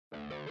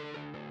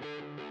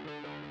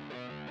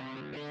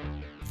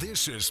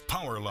This is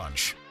Power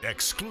Lunch,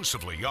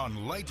 exclusively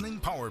on Lightning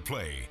Power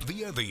Play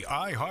via the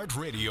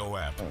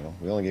iHeartRadio app. I don't know.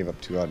 We only gave up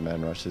 2 odd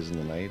man rushes in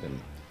the night, and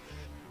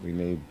we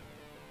made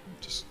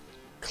just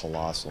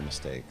colossal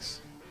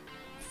mistakes.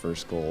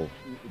 First goal,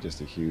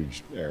 just a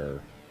huge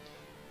error.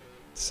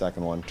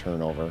 Second one,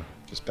 turnover,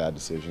 just bad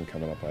decision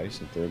coming up ice.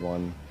 And third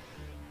one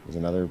was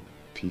another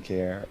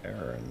PK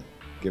error. And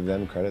give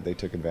them credit, they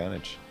took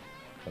advantage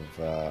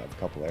of a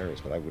couple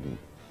errors, but I wouldn't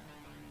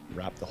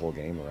wrap the whole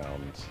game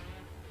around,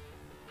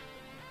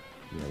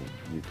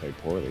 you played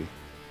poorly.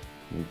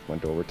 We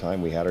went to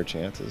overtime, we had our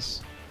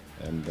chances,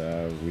 and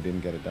we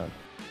didn't get it done.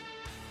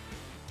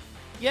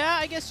 Yeah,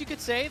 I guess you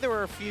could say there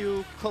were a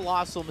few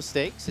colossal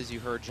mistakes, as you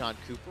heard John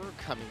Cooper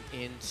coming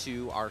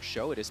into our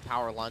show. It is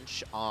Power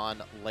Lunch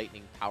on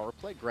Lightning Power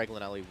Play. Greg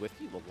Linelli with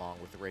you, along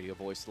with the radio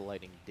voice of the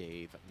Lightning,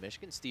 Dave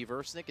Mishkin. Steve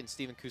Ersnick and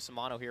Steven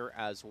Cusimano here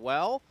as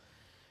well.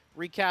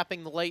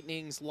 Recapping the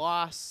Lightning's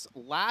loss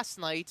last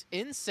night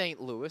in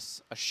St.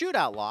 Louis, a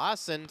shootout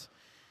loss. And,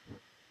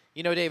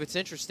 Dave, it's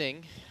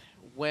interesting.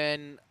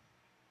 When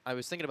I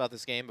was thinking about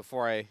this game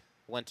before I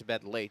went to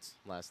bed late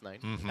last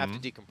night. Mm-hmm. Have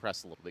to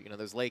decompress a little bit.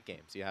 Those late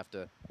games, you have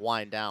to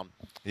wind down.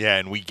 Yeah,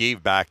 and we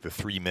gave back the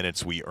 3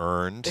 minutes we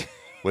earned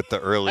with the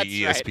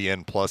early That's ESPN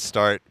right. Plus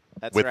start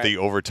with right. the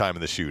overtime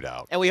and the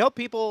shootout. And we hope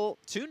people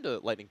tune to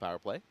Lightning Power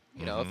Play,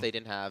 if Mm-hmm. they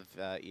didn't have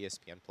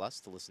ESPN Plus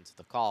to listen to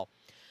the call.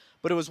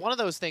 But it was one of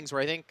those things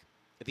where I think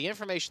the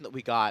information that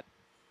we got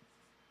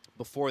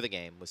before the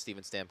game was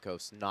Steven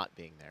Stamkos not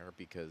being there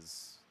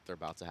because they're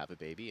about to have a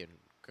baby, and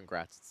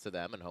congrats to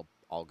them and hope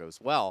all goes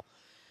well.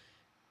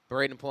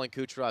 Braden pulling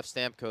Kucherov,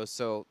 Stamkos,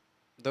 so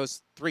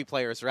those 3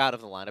 players are out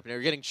of the lineup. And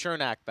you're getting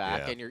Chernak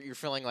back, and you're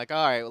feeling like,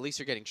 all right, at least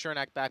you're getting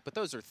Chernak back. But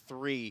those are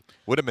 3.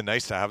 Would have been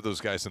nice to have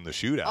those guys in the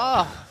shootout.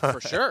 Oh,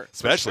 for sure.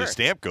 Especially for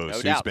sure. Stamkos, No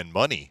who's doubt. been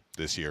money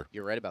this year.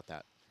 You're right about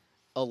that.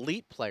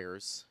 Elite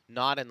players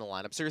not in the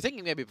lineup. So you're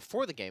thinking maybe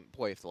before the game,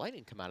 boy, if the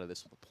Lightning come out of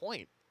this with a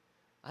point,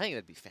 I think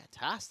that'd be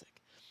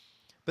fantastic.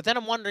 But then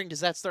I'm wondering, does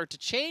that start to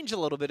change a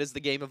little bit as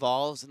the game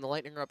evolves and the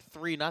Lightning are up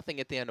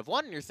 3-0 at the end of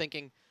one, and you're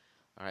thinking,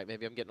 all right,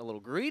 maybe I'm getting a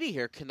little greedy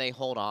here. Can they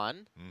hold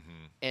on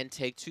and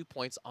take 2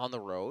 points on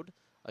the road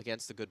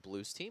against a good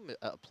Blues team,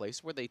 a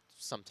place where they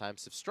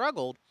sometimes have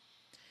struggled?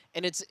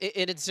 And it's an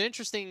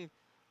interesting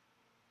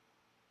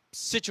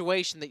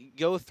situation that you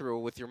go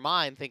through with your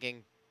mind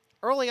thinking,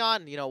 early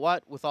on,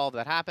 with all of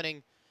that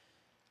happening,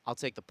 I'll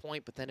take the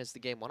point. But then as the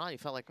game went on, you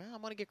felt like, well,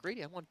 I'm going to get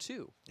greedy. I want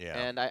 2. Yeah.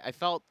 And I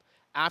felt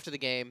after the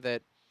game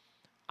that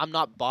I'm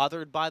not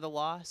bothered by the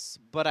loss,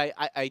 but I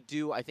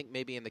think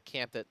maybe in the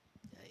camp that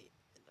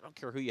I don't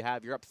care who you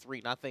have, you're up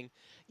 3-0.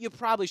 You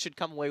probably should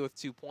come away with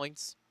 2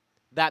 points.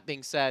 That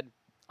being said,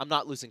 I'm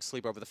not losing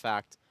sleep over the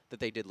fact that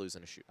they did lose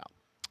in a shootout.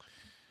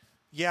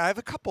 Yeah, I have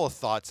a couple of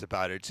thoughts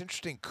about it. It's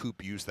interesting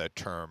Coop used that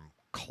term,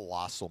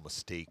 colossal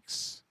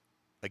mistakes,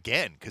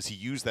 again, because he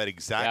used that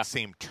exact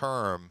same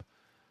term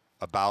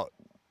about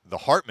the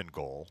Hartman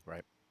goal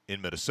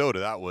in Minnesota.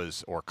 That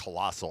was, or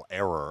colossal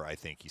error, I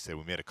think he said.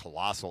 We made a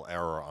colossal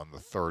error on the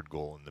 3rd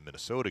goal in the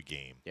Minnesota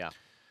game. Yeah.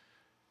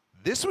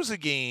 This was a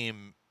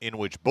game in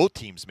which both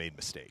teams made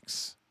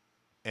mistakes.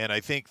 And I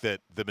think that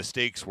the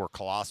mistakes were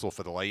colossal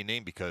for the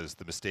Lightning because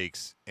the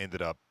mistakes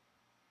ended up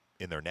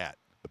in their net.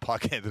 The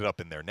puck ended up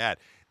in their net.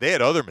 They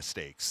had other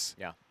mistakes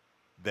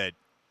that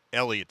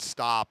Elliott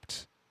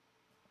stopped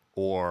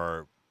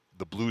or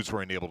the Blues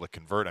weren't able to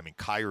convert. I mean,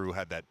 Kyrou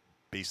had that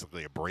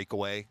basically a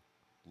breakaway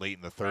late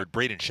in the 3rd. Right.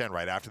 Braden Shen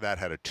right after that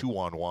had a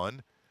 2-on-1.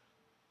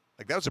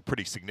 Like, that was a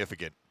pretty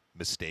significant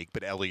mistake,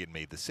 but Elliott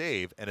made the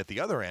save. And at the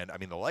other end, I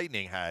mean, the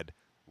Lightning had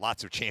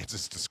lots of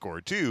chances to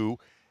score too,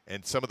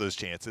 and some of those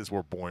chances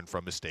were born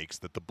from mistakes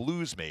that the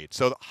Blues made.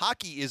 So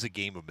hockey is a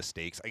game of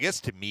mistakes. I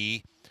guess to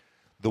me,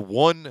 the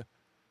one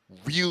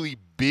really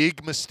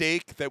big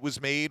mistake that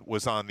was made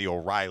was on the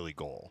O'Reilly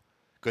goal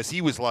because he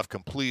was left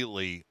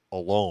completely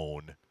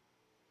alone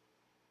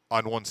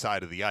on one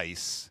side of the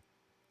ice.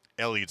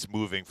 Elliott's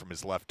moving from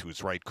his left to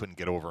his right, couldn't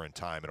get over in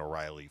time, and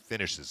O'Reilly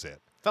finishes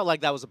it. Felt like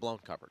that was a blown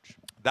coverage.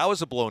 That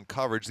was a blown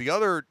coverage. The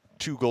other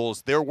 2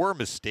 goals, there were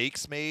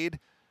mistakes made,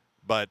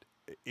 but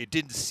it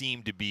didn't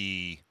seem to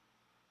be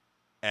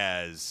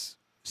as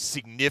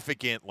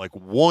significant. Like,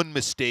 one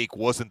mistake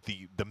wasn't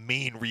the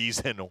main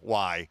reason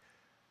why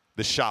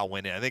the shot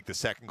went in. I think the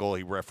second goal,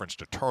 he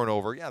referenced a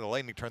turnover. Yeah, the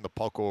Lightning turned the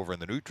puck over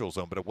in the neutral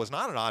zone, but it was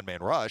not an odd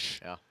man rush.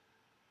 Yeah.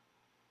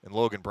 And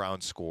Logan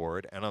Brown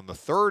scored. And on the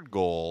 3rd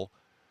goal,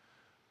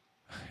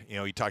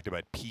 he talked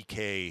about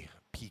PK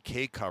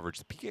coverage.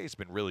 The PK has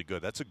been really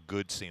good. That's a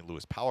good St.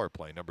 Louis power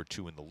play, number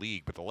 2 in the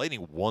league. But the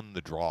Lightning won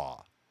the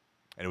draw,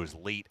 and it was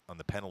late on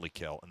the penalty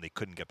kill, and they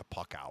couldn't get the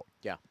puck out.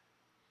 Yeah.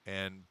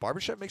 And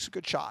Barbashev makes a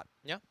good shot.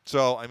 Yeah.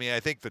 So, I mean, I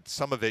think that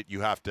some of it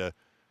you have to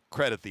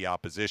credit the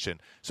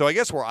opposition. So I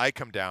guess where I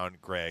come down,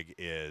 Greg,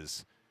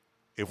 is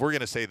if we're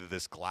going to say that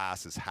this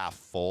glass is half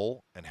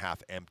full and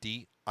half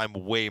empty, I'm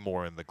way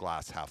more in the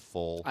glass half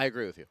full. I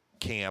agree with you.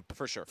 Camp.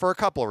 For sure. For a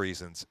couple of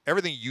reasons.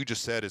 Everything you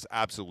just said is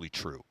absolutely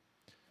true.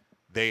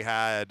 They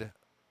had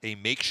a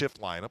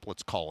makeshift lineup,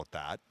 let's call it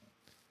that,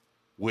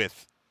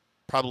 with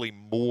probably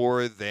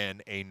more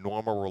than a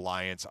normal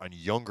reliance on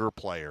younger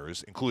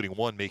players, including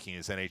one making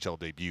his NHL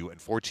debut,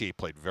 and Fortier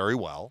played very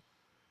well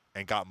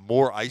and got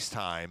more ice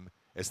time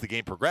as the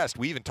game progressed.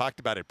 We even talked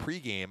about it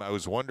pregame. I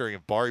was wondering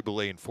if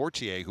Barré-Boulet and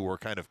Fortier, who were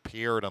kind of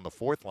paired on the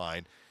fourth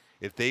line,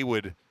 if they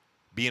would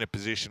be in a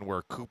position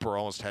where Cooper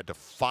almost had to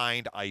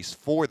find ice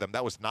for them.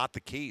 That was not the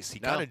case. He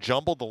kind of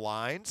jumbled the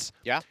lines.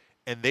 Yeah.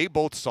 And they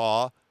both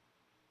saw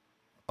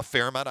a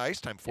fair amount of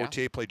ice time.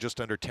 Fortier played just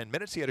under 10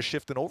 minutes. He had a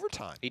shift in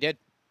overtime. He did.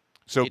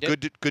 So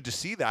good to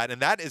see that.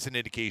 And that is an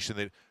indication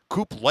that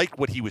Coop liked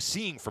what he was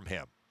seeing from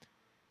him,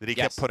 that he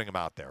kept putting him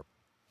out there.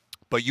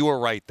 But you are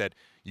right that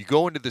you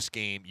go into this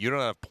game, you don't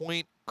have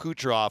Point,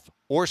 Kucherov,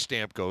 or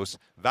Stamkos.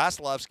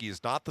 Vasilevsky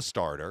is not the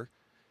starter.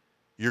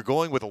 You're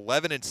going with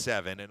 11 and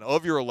 7, and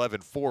of your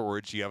 11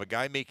 forwards, you have a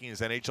guy making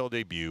his NHL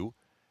debut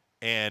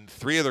and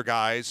 3 other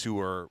guys who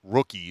are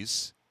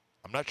rookies.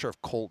 I'm not sure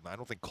if Colton, I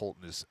don't think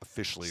Colton is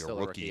officially Still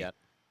a rookie yet.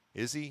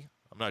 Is he?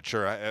 I'm not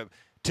sure.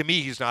 To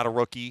me, he's not a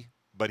rookie,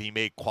 but he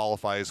may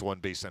qualify as one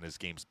based on his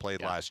games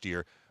played last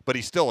year. But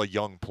he's still a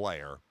young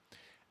player.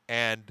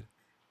 And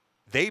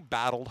they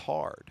battled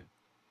hard.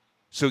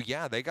 So,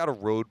 yeah, they got a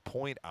road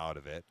point out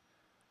of it.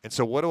 And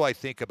so what do I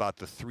think about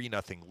the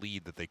 3-0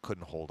 lead that they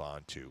couldn't hold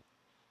on to?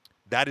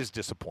 That is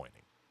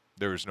disappointing.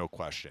 There is no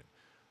question.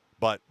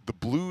 But the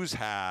Blues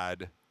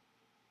had,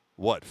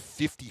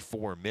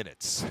 54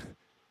 minutes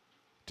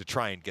to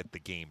try and get the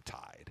game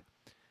tied.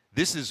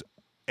 This is,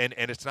 and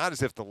it's not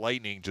as if the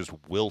Lightning just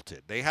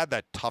wilted. They had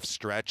that tough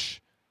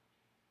stretch,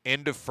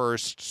 end of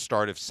first,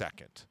 start of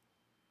second.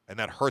 And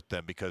that hurt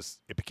them because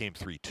it became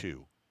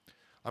 3-2.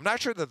 I'm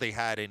not sure that they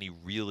had any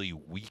really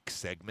weak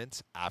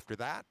segments after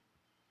that.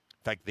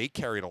 In fact, they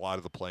carried a lot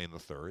of the play in the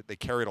third. They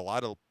carried a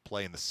lot of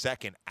play in the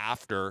second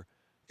after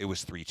it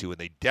was 3-2, and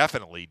they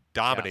definitely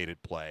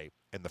dominated play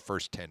in the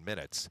first 10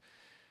 minutes.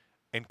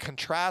 And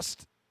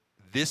contrast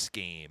this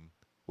game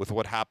with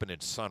what happened in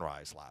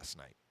Sunrise last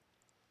night,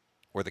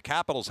 where the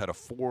Capitals had a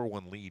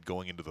 4-1 lead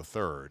going into the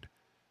third,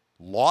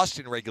 lost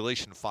in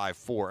regulation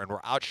 5-4, and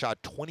were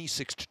outshot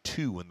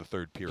 26-2 in the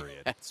third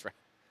period. That's right.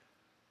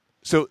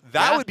 So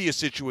that would be a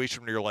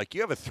situation where you're like,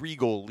 you have a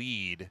 3-goal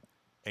lead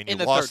and you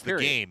lost the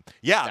game.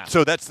 Yeah,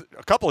 so that's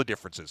a couple of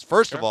differences.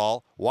 First of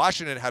all,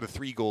 Washington had a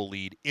 3-goal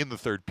lead in the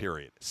third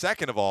period.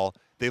 Second of all,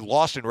 they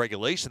lost in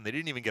regulation. They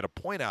didn't even get a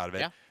point out of it.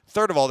 Yeah.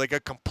 Third of all, they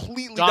got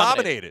completely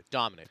dominated.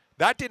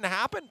 That didn't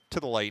happen to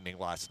the Lightning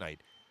last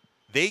night.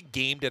 They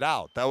gamed it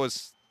out. That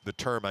was the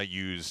term I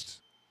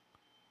used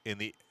in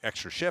the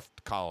extra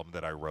shift column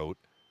that I wrote.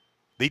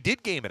 They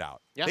did game it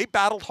out. Yeah. They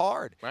battled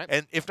hard. Right.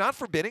 And if not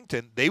for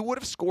Binnington, they would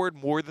have scored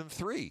more than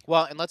 3.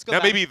 Well, and let's go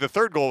back. Maybe the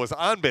third goal was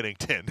on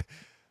Binnington,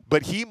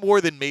 but he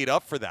more than made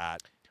up for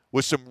that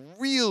with some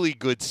really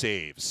good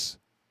saves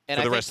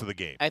for the rest of the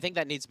game. I think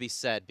that needs to be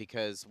said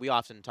because we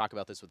often talk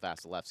about this with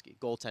Vasilevsky.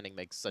 Goaltending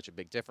makes such a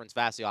big difference.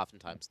 Vasi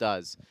oftentimes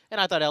does. And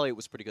I thought Elliott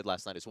was pretty good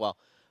last night as well.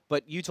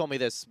 But you told me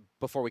this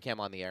before we came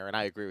on the air, and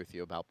I agree with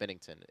you about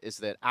Binnington, is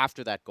that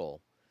after that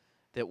goal,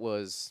 that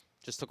was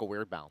just took a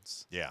weird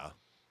bounce. Yeah.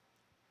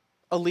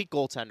 Elite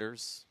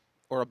goaltenders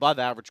or above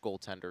average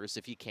goaltenders,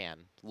 if you can,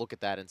 look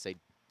at that and say,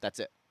 that's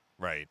it.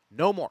 Right.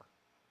 No more.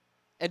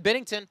 And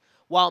Binnington,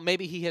 while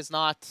maybe he has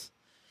not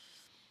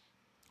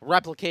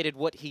replicated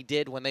what he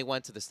did when they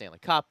went to the Stanley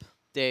Cup,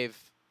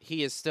 Dave,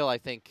 he is still, I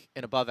think,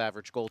 an above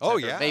average goaltender. Oh,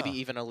 yeah. Maybe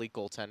even an elite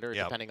goaltender,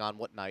 depending on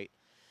what night.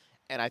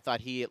 And I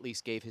thought he at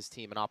least gave his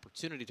team an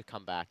opportunity to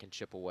come back and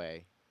chip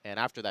away. And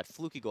after that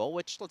fluky goal,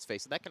 which, let's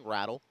face it, that can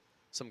rattle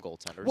some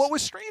goaltenders. What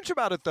was strange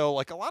about it, though,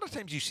 like a lot of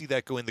times you see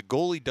that go in, the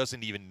goalie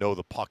doesn't even know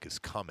the puck is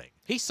coming.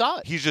 He saw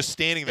it. He's just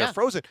standing there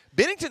frozen.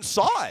 Binnington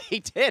saw it. He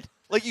did.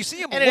 Like you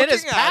see him and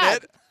looking at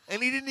it,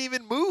 and he didn't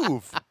even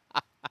move.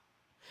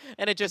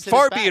 And it just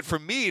far be it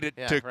from me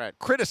to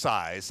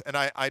criticize, and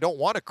I don't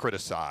want to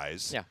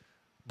criticize. Yeah.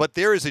 But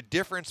there is a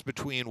difference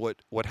between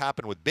what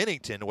happened with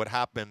Binnington and what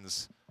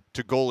happens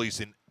to goalies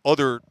in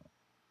other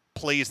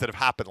plays that have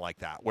happened like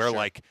that, where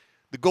like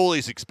the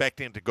goalie's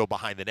expecting to go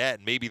behind the net,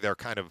 and maybe they're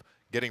kind of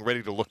getting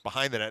ready to look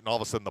behind the net, and all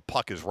of a sudden the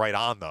puck is right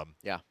on them.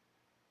 Yeah.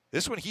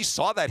 This one, he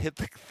saw that hit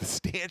the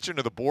stanchion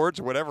or the boards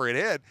or whatever it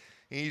hit,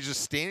 and he's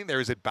just standing there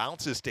as it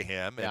bounces to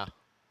him. And,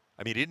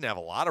 I mean, he didn't have a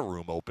lot of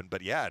room open,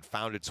 but, it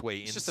found its way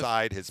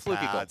inside his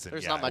pads.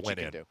 There's not much you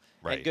can do.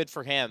 Right. And good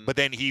for him. But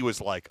then he was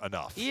like,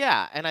 enough.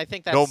 Yeah, and I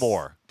think that's no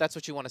more. That's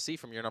what you want to see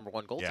from your number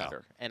one goaltender.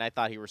 Yeah. And I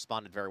thought he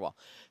responded very well.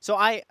 So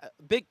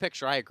big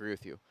picture, I agree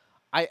with you.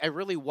 I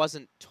really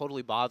wasn't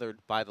totally bothered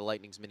by the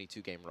Lightning's mini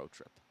 2-game road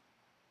trip.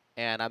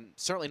 And I'm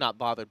certainly not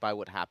bothered by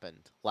what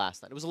happened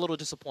last night. It was a little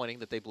disappointing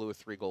that they blew a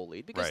 3-goal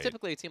lead because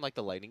typically a team like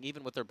the Lightning,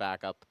 even with their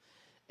backup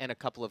and a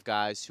couple of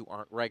guys who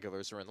aren't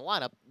regulars or in the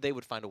lineup, they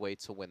would find a way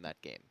to win that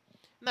game.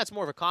 And that's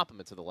more of a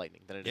compliment to the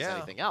Lightning than it is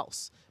anything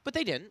else. But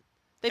they didn't.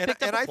 They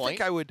picked up a point. And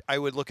I think I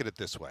would look at it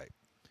this way.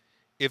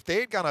 If they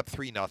had gone up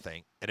 3-0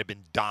 and had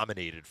been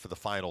dominated for the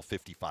final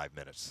 55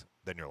 minutes,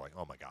 then you're like,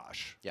 oh my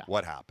gosh,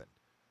 what happened?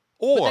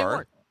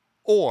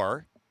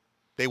 Or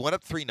they went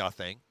up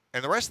 3-0,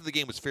 and the rest of the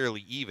game was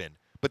fairly even,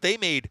 but they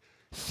made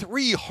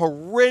 3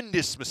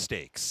 horrendous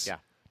mistakes. Yeah.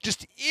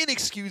 just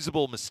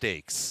inexcusable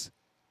mistakes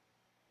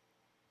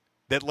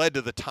that led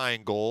to the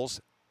tying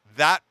goals.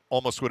 That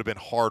almost would have been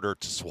harder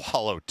to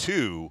swallow,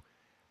 too,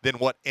 than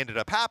what ended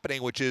up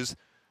happening, which is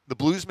the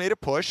Blues made a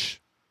push.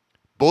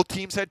 Both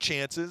teams had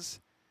chances.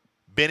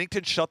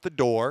 Bennington shut the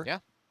door. Yeah.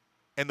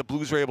 And the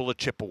Blues were able to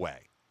chip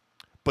away.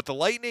 But the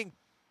Lightning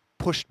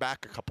pushed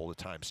back a couple of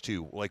times,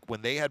 too. Like,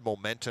 when they had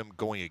momentum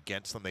going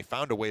against them, they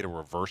found a way to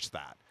reverse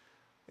that.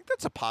 I think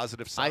that's a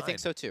positive sign. I think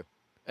so, too,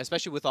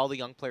 especially with all the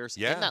young players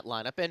Yeah. in that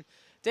lineup. And,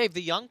 Dave,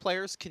 the young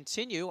players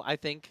continue, I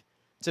think,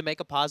 to make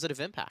a positive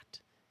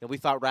impact. And we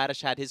thought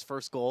Radish had his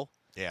first goal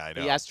Yeah, I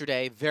know.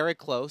 yesterday, very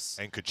close.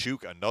 And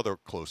Kachuk, another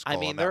close goal I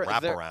mean, on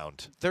that they're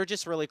wraparound. They're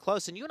just really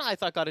close. And you and I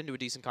thought got into a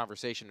decent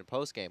conversation in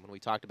postgame when we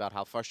talked about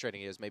how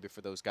frustrating it is maybe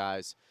for those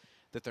guys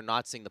that they're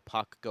not seeing the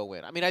puck go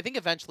in. I mean, I think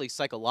eventually,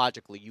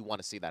 psychologically, you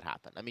want to see that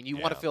happen. I mean, you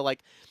want to Yeah. feel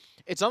like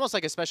it's almost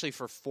like, especially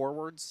for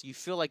forwards, you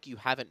feel like you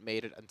haven't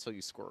made it until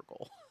you score a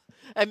goal.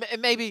 and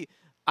maybe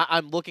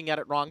I'm looking at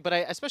it wrong, but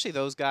especially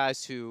those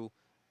guys who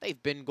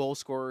they've been goal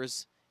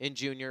scorers in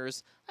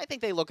juniors, I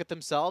think they look at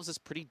themselves as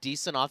pretty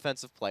decent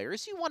offensive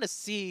players. You want to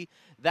see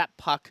that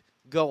puck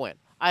go in.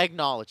 I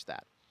acknowledge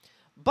that.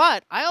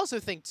 But I also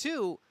think,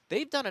 too,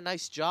 they've done a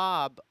nice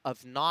job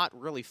of not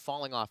really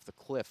falling off the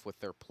cliff with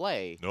their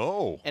play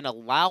No. and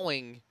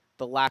allowing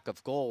the lack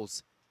of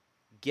goals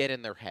get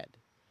in their head.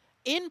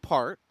 In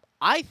part,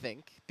 I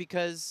think,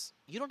 because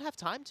you don't have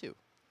time to.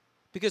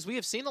 Because we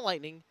have seen the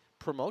Lightning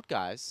promote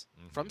guys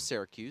from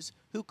Syracuse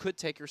who could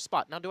take your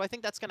spot. Now, do I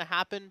think that's going to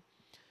happen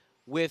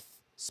with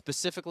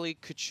specifically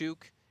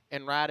Kachuk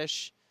and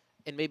Radish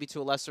and maybe to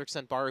a lesser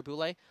extent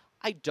Barabule?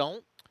 I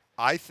don't.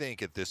 I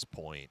think at this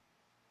point,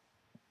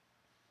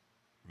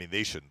 I mean,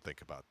 they shouldn't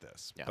think about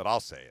this, Yeah. but I'll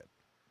say it.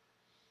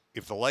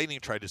 If the Lightning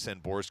tried to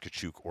send Boris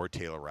Kachuk or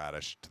Taylor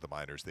Radish to the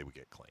minors, they would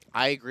get claimed.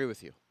 I agree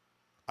with you.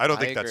 I don't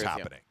I think that's agree with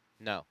you. happening.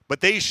 No.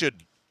 But they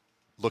should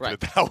look Right.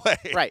 at it that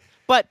way. Right.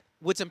 But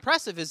what's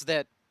impressive is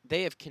that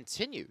they have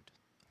continued,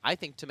 I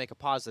think, to make a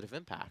positive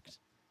impact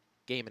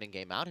game in and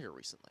game out here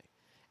recently.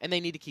 And they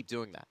need to keep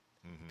doing that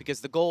because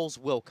the goals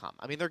will come.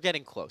 I mean, they're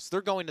getting close.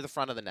 They're going to the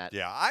front of the net.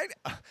 Yeah.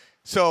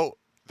 So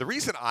the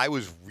reason I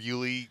was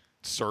really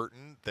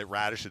certain that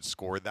Radish had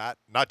scored that,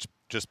 not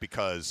just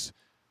because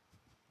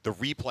the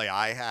replay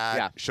I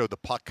had showed the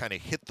puck kind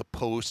of hit the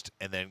post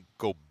and then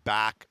go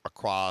back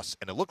across,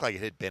 and it looked like it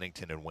hit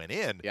Bennington and went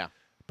in. Yeah.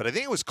 But I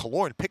think it was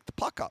Killorn picked the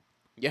puck up.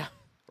 Yeah.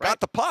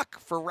 Got the puck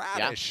for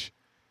Radish.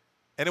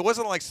 And it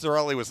wasn't like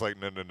Cirelli was like,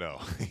 no. You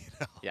know?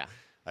 Yeah.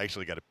 I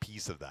actually got a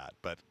piece of that,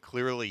 but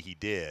clearly he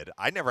did.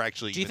 I never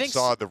actually Do you even think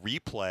saw the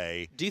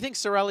replay. Do you think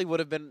Cirelli would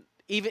have been,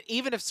 even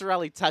if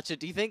Cirelli touched it,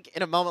 do you think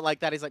in a moment like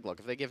that he's like, look,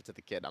 if they give it to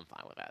the kid, I'm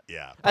fine with that?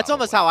 Yeah. That's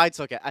almost probably. how I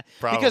took it.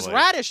 Because Probably.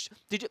 Radish,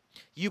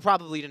 you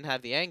probably didn't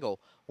have the angle.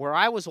 Where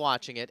I was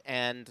watching it,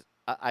 and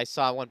I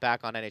went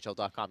back on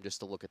NHL.com just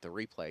to look at the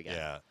replay again.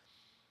 Yeah.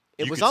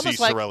 It you was could almost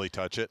see like, Cirelli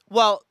touch it.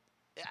 well,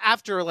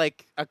 after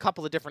like a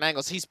couple of different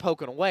angles, he's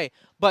poking away.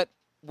 But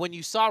when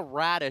you saw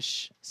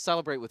Radish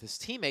celebrate with his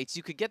teammates,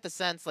 you could get the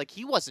sense like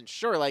he wasn't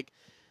sure. Like,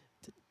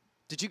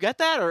 did you get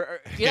that? Or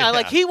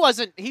like he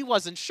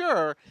wasn't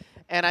sure.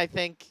 And I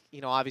think,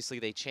 obviously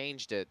they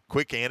changed it.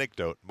 Quick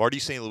anecdote. Marty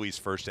St. Louis'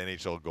 first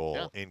NHL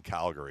goal in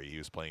Calgary. He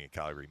was playing in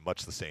Calgary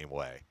much the same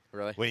way.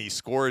 Really? When he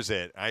scores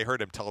it, I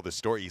heard him tell the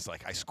story. He's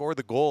like, I scored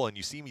the goal, and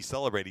you see me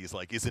celebrate. He's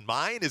like, is it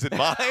mine? Is it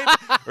mine?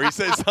 Or he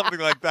says something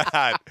like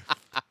that.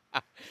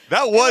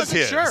 That was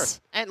his. Sure.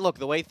 And look,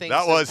 the way things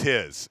That was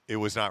his. It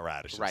was not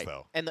Radish's, right.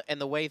 though. And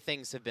the way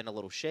things have been a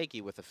little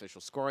shaky with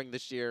official scoring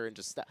this year and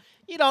just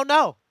you don't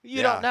know.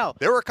 You don't know.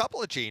 There were a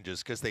couple of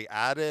changes because they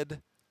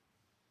added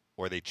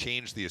or they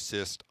changed the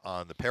assist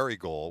on the Perry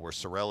goal where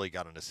Cirelli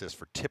got an assist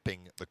for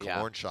tipping the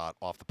Killorn shot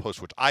off the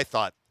post, which I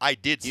thought I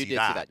did see that. You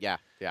did see that,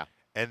 yeah.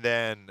 And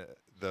then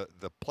the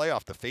play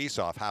off the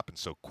face-off happened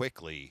so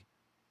quickly.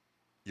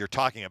 You're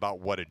talking about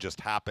what had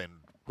just happened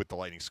with the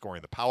Lightning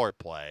scoring the power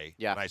play.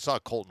 Yeah. And I saw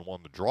Colton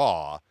won the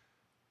draw,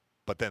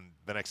 but then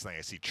the next thing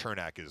I see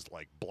Chernak is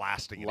like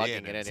blasting it Lugging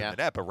in it and it's in, in the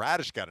net, but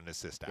Radish got an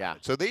assist out of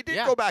it. So they did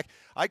Yeah. go back.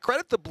 I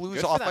credit the Blues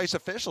Good for them. off-ice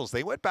officials.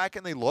 They went back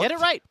and they looked. Get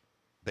it right.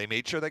 They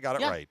made sure they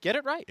got it right. Get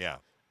it right. Yeah.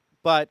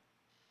 But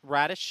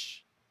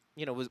Radish,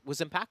 was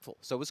impactful.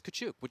 So was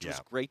Kachuk, which was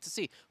great to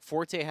see.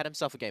 Forte had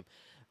himself a game.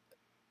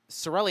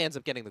 Cirelli ends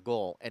up getting the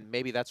goal, and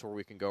maybe that's where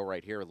we can go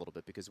right here a little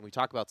bit, because when we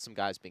talk about some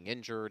guys being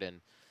injured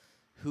and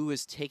who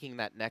is taking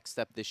that next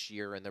step this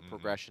year in their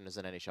progression as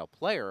an NHL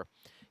player,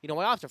 I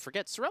often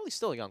forget Cirelli's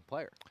still a young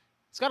player.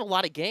 He's got a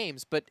lot of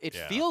games, but it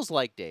feels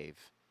like,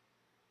 Dave,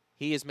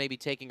 he is maybe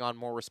taking on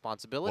more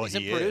responsibilities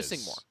and producing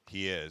more.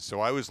 He is.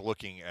 So I was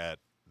looking at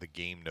the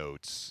game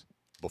notes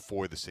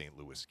before the St.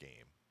 Louis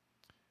game,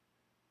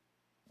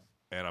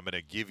 and I'm going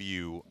to give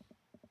you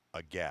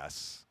a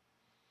guess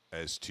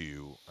as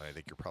to, I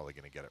think you're probably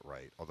going to get it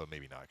right, although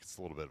maybe not. It's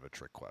a little bit of a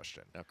trick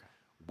question. Okay.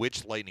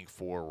 Which Lightning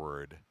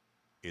forward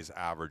is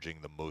averaging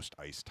the most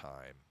ice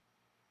time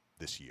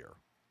this year?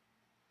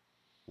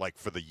 Like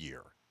for the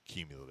year,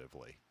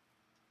 cumulatively.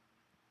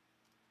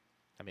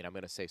 I mean, I'm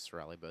going to say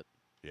Cirelli, but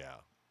Yeah.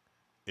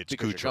 It's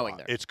Because you're going Kucherov.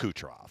 there. It's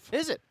Kucherov.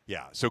 Is it?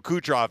 Yeah, so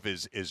Kucherov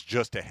is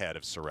just ahead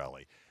of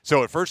Cirelli.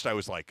 So at first I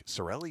was like,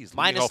 Cirelli's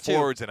leading all -2.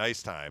 forwards in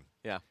ice time.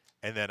 Yeah.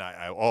 And then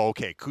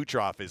okay,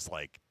 Kucherov is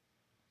like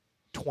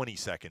 20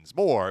 seconds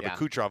more, Yeah. but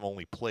Kucherov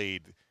only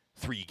played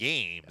 3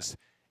 games.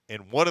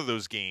 And one of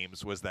those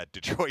games was that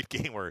Detroit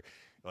game where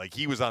like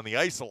he was on the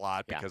ice a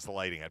lot Yeah. because the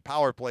Lightning had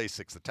power play,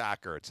 6th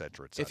attacker, et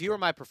cetera, et cetera. If you were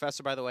my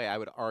professor, by the way, I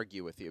would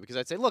argue with you because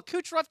I'd say, look,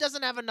 Kucherov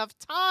doesn't have enough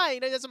time.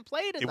 He doesn't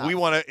play it enough.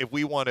 if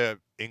we want to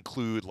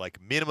include like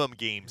minimum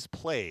games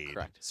played,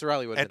 Correct.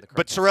 Cirelli would have been the correct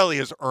but answer. Cirelli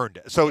has earned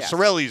it. So Yes.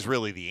 Cirelli is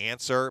really the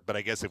answer. But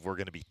I guess if we're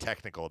going to be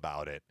technical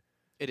about it,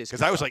 It is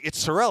because I was Kucherov. like,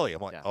 it's Cirelli.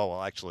 I'm like, Yeah. oh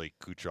well, actually,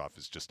 Kucherov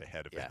is just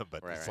ahead of Yeah, him.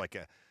 But right, it's right.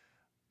 like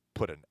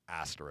put an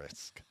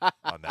asterisk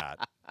on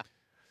that.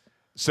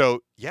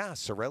 So yeah,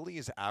 Cirelli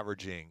is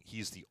averaging.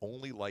 He's the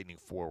only Lightning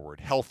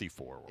forward, healthy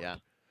forward, Yeah.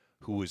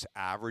 who is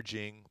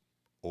averaging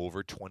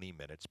over 20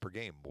 minutes per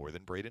game, more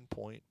than Braden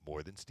Point,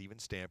 more than Steven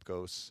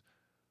Stamkos,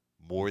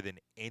 more than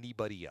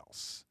anybody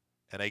else.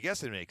 And I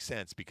guess it makes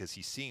sense because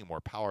he's seeing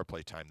more power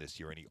play time this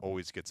year, and he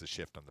always gets a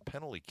shift on the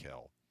penalty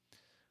kill.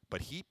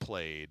 But he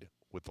played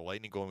with the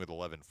Lightning going with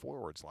 11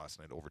 forwards last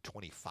night over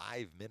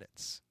 25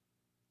 minutes.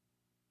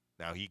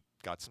 Now, he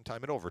got some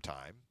time in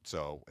overtime,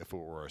 so if it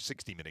were a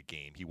 60-minute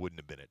game, he wouldn't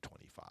have been at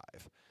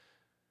 25.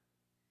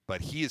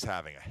 But he is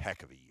having a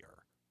heck of a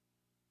year.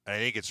 And I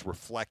think it's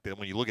reflected.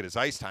 When you look at his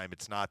ice time,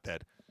 it's not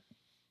that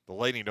the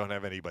Lightning don't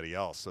have anybody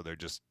else, so they're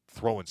just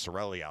throwing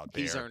Cirelli out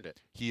there. He's earned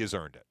it. He has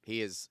earned it.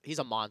 He's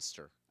a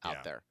monster out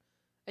Yeah. there.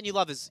 And you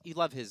love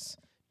his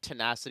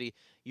tenacity.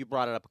 You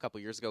brought it up a couple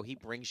years ago. He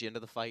brings you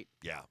into the fight.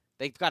 Yeah.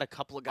 They've got a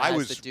couple of I guys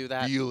was that do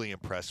that. really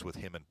impressed with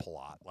him and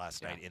Palat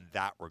last night in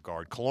that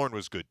regard. Killorn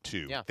was good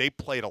too. Yeah. They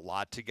played a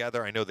lot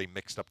together. I know they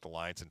mixed up the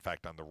lines. In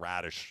fact, on the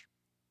Radish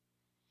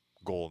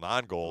goal,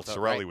 non-goal, So,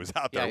 Cirelli right. was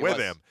out Yeah, there he with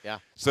was. him. Yeah.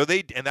 So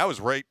and that was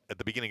right at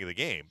the beginning of the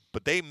game.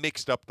 But they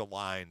mixed up the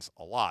lines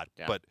a lot.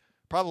 Yeah. But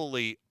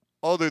probably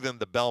other than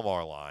the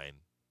Belmar line,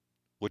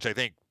 which I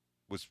think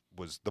was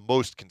the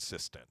most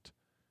consistent.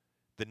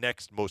 The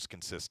next most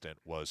consistent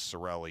was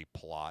Cirelli,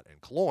 Palat,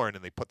 and Killorn,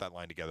 and they put that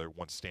line together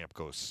once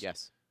Stamkos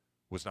Yes.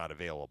 was not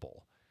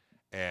available.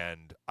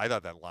 And I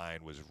thought that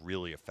line was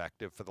really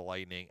effective for the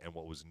Lightning. And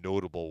what was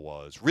notable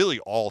was really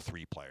all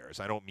 3 players.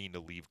 I don't mean to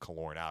leave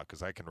Killorn out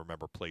because I can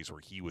remember plays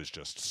where he was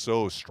just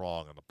so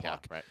strong on the Yeah,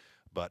 puck. right.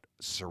 But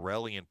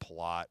Cirelli and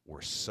Palat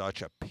were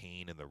such a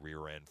pain in the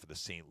rear end for the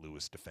St.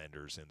 Louis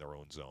defenders in their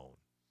own zone.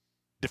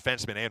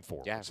 Defensemen and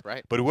forwards. Yeah,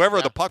 right. But whoever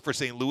Yeah. the puck for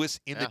St. Louis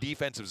in Yeah. the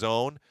defensive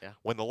zone, Yeah.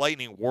 when the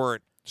Lightning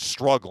weren't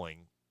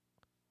struggling,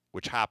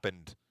 which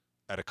happened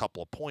at a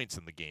couple of points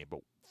in the game,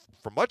 but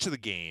for much of the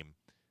game,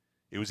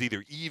 it was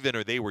either even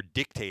or they were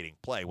dictating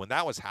play. When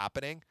that was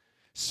happening,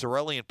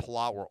 Cirelli and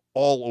Palat were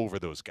all over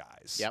those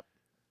guys. Yep.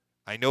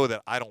 I know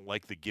that I don't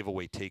like the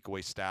giveaway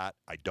takeaway stat.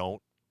 I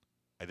don't.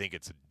 I think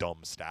it's a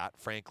dumb stat,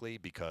 frankly,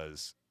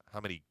 because how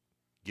many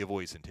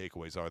giveaways and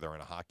takeaways are there in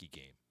a hockey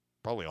game?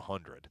 Probably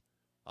 100,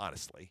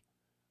 honestly.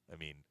 I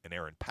mean, an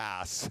errant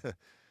pass,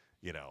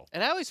 And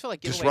I always feel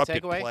like giveaway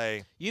disrupted takeaway.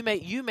 play. You may I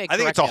think it's a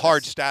correct me on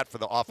hard this. stat for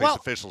the offense Well,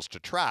 officials to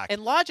track.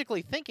 And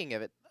logically thinking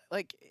of it,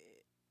 like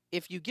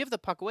if you give the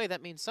puck away,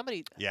 that means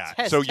somebody Yeah,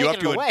 has so you taken have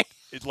to it away.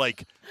 It's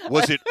like,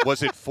 was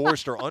it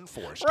forced or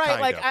unforced? Right,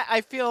 kind like of.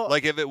 I feel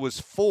Like if it was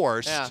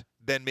forced, Yeah.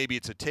 then maybe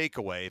it's a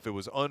takeaway. If it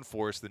was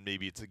unforced, then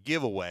maybe it's a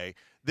giveaway.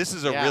 This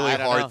is a Yeah, really I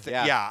don't know. hard thing.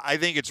 Yeah. Yeah, I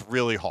think it's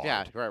really hard.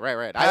 yeah,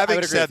 right. I Having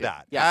would agree said with you.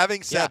 that, Yeah.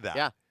 having said yeah, that,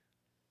 yeah,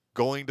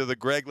 going to the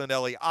Greg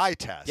Linelli eye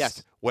test,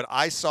 Yes. what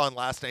I saw in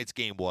last night's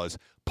game was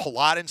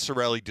Palat and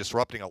Cirelli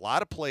disrupting a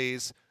lot of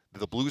plays that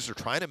the Blues are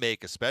trying to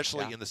make,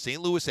 especially Yeah. in the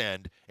St. Louis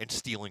end, and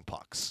stealing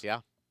pucks.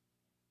 Yeah.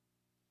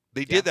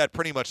 They Yeah. did that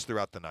pretty much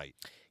throughout the night.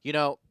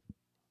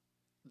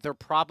 They're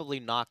probably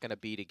not going to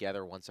be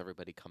together once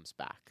everybody comes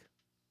back.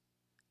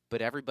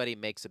 But everybody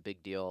makes a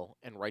big deal,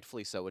 and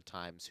rightfully so at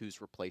times,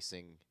 who's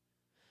replacing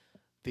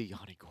the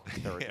Yanni Gourde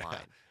third Yeah.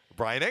 line.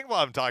 Brian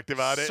Engblom talked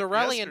about it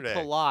Cirelli yesterday. and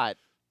Palat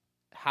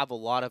have a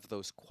lot of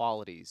those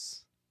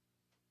qualities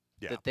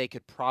Yeah. that they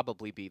could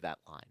probably be that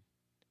line.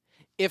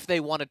 If they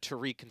wanted to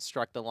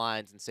reconstruct the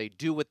lines and say,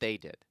 do what they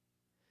did.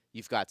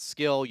 You've got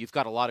skill, you've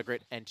got a lot of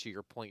grit, and to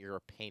your point, you're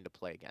a pain to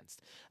play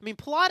against. I mean,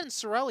 Palat and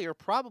Cirelli are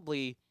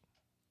probably,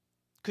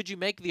 could you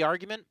make the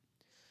argument,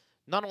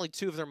 not only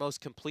 2 of their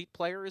most complete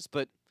players,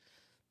 but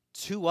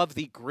 2 of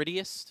the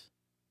grittiest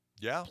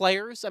Yeah.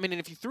 players? I mean, and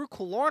if you threw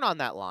Killorn on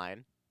that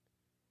line,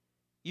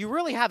 you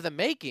really have the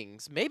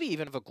makings, maybe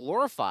even of a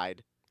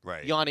glorified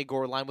Right. Yanni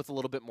Gourde line with a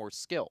little bit more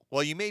skill.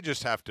 Well, you may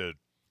just have to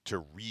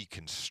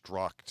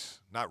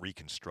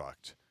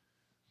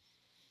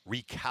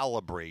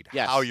recalibrate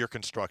Yes. how you're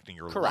constructing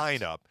your Correct.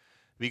 lineup.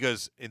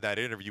 Because in that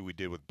interview we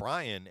did with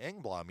Brian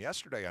Engblom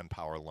yesterday on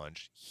Power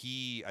Lunch,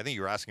 I think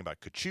you were asking about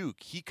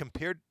Kachuk. He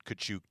compared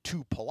Kachuk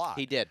to Palat.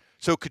 He did.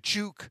 So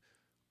Kachuk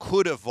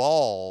could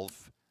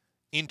evolve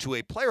into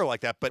a player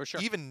like that, For but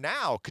sure. even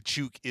now,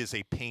 Kachuk is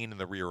a pain in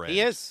the rear end He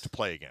is. to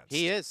play against.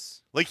 He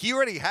is. Like, he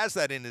already has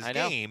that in his I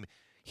know. game.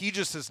 He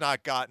just has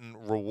not gotten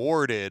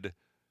rewarded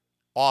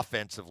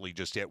offensively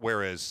just yet,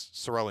 whereas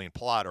Cirelli and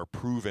Palat are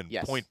proven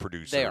Yes, point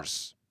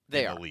producers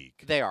They in are. the league.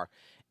 They are.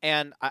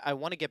 And I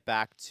want to get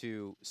back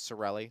to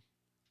Cirelli,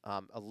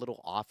 a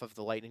little off of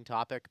the Lightning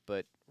topic,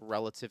 but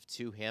relative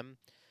to him.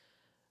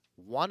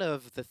 One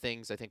of the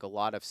things I think a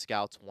lot of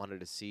scouts wanted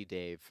to see,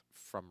 Dave,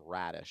 from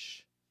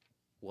Radish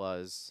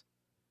was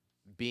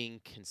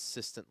being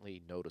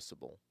consistently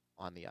noticeable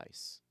on the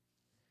ice.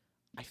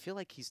 I feel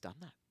like he's done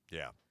that.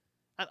 Yeah.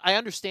 I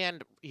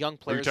understand young Are you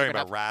players. talking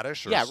gonna about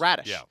Radish? Or yeah,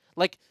 Radish. Yeah.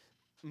 Like,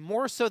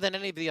 more so than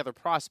any of the other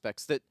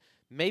prospects, that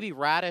maybe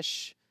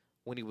Radish,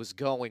 when he was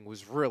going,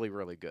 was really,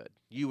 really good.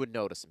 You would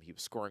notice him. He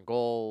was scoring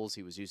goals.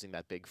 He was using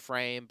that big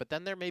frame. But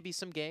then there may be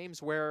some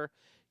games where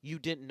you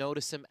didn't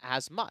notice him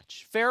as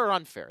much. Fair or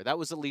unfair? That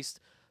was at least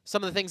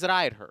some of the things that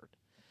I had heard.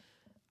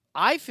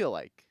 I feel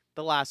like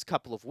the last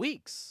couple of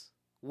weeks,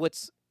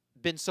 what's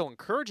been so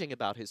encouraging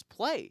about his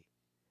play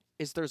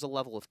is there's a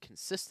level of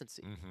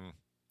consistency. Mm-hmm.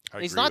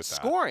 And he's not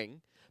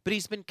scoring, but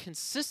he's been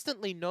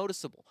consistently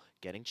noticeable,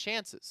 getting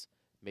chances,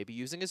 maybe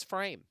using his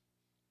frame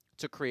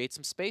to create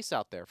some space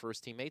out there for his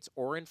teammates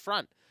or in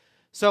front.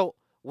 So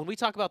when we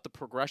talk about the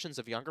progressions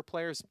of younger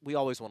players, we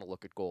always want to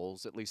look at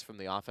goals, at least from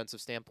the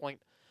offensive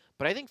standpoint.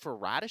 But I think for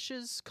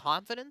Radish's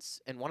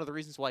confidence, and one of the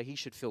reasons why he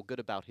should feel good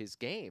about his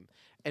game,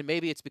 and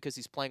maybe it's because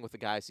he's playing with the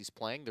guys he's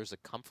playing, there's a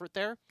comfort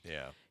there.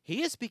 Yeah.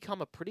 He has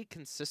become a pretty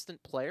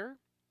consistent player,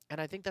 and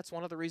I think that's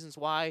one of the reasons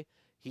why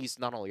he's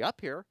not only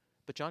up here,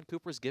 but John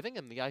Cooper's giving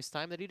him the ice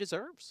time that he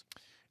deserves.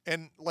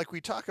 And like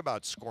we talk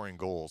about scoring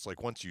goals,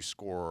 like once you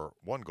score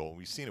one goal,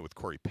 we've seen it with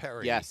Corey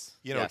Perry. Yes.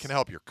 You know, yes. it can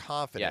help your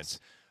confidence. Yes.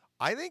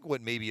 I think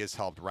what maybe has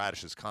helped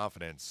Radish's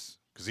confidence,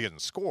 because he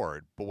hasn't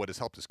scored, but what has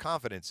helped his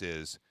confidence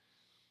is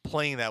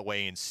playing that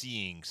way and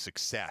seeing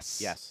success.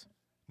 Yes.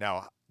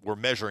 Now, we're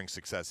measuring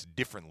success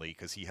differently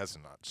because he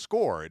hasn't not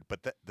scored,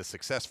 but the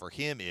success for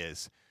him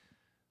is,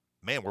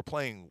 man, we're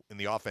playing in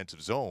the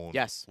offensive zone.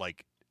 Yes.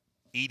 Like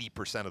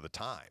 80% of the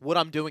time. What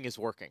I'm doing is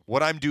working.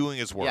 What I'm doing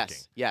is working.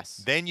 Yes.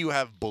 Yes. Then you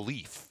have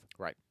belief.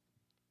 Right.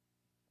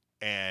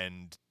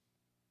 And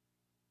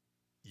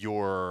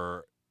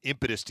your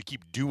impetus to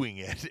keep doing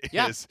it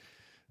Yeah. is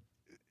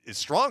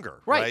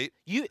stronger, right?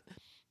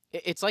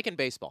 It's like in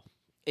baseball.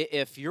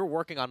 If you're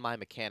working on my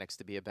mechanics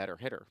to be a better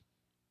hitter,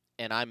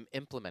 and I'm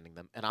implementing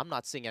them, and I'm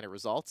not seeing any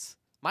results,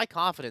 my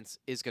confidence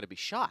is going to be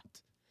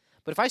shot.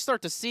 But if I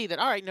start to see that,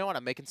 all right, you know what,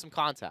 I'm making some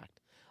contact.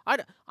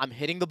 I'm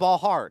hitting the ball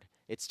hard.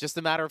 It's just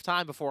a matter of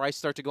time before I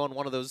start to go on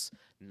one of those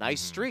nice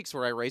streaks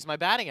where I raise my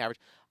batting average.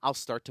 I'll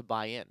start to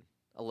buy in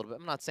a little bit.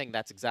 I'm not saying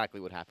that's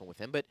exactly what happened with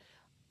him, but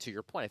to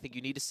your point, I think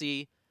you need to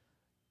see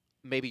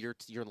maybe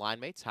your line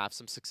mates have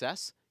some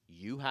success.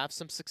 You have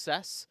some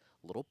success,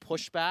 a little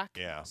pushback,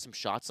 some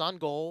shots on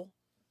goal.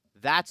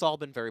 That's all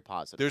been very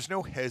positive. There's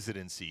no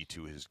hesitancy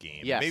to his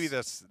game. Yes. Maybe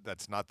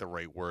that's not the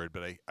right word,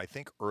 but I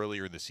think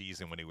earlier in the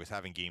season when he was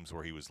having games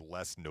where he was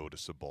less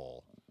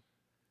noticeable,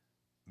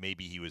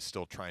 maybe he was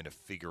still trying to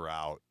figure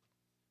out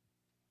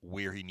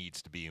where he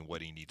needs to be and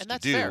what he needs to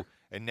do. Fair.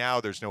 And now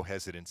there's no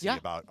hesitancy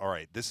about, all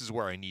right, this is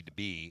where I need to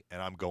be,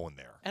 and I'm going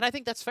there. And I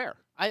think that's fair.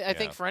 I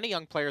think for any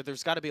young player,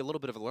 there's got to be a little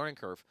bit of a learning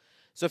curve.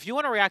 So if you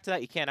want to react to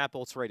that, you can at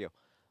Bolts Radio.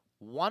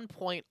 1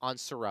 point on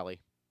Cirelli,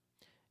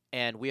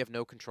 and we have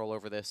no control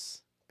over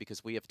this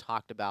because we have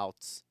talked about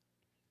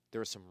there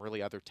are some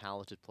really other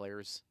talented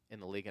players in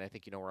the league, and I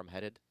think you know where I'm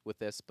headed with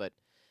this, but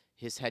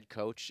his head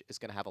coach is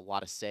going to have a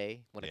lot of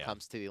say when it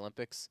comes to the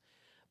Olympics.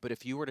 But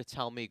if you were to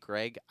tell me,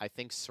 Greg, I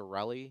think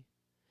Cirelli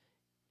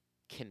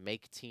can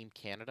make Team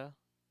Canada,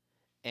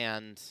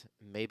 and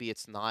maybe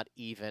it's not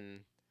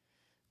even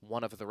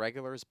one of the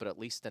regulars, but at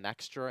least an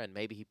extra, and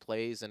maybe he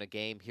plays in a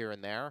game here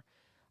and there.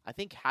 I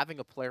think having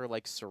a player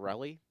like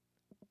Cirelli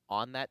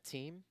on that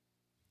team,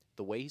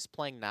 the way he's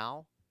playing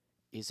now,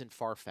 isn't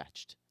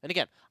far-fetched. And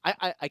again,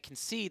 I can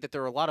see that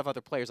there are a lot of other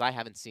players I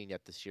haven't seen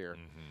yet this year,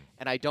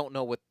 and I don't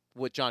know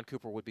what John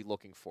Cooper would be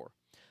looking for.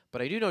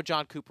 But I do know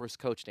John Cooper has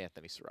coached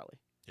Anthony Cirelli.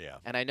 Yeah.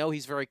 And I know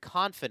he's very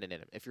confident in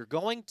him. If you're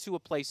going to a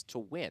place to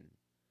win,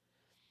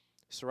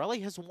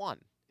 Cirelli has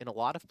won in a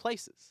lot of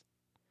places.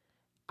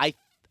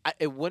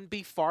 It wouldn't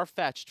be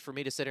far-fetched for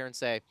me to sit here and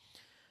say,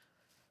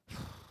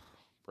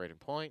 Braden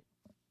Point,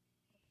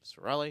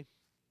 Cirelli,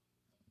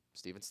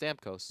 Steven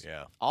Stamkos,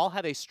 all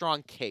have a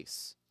strong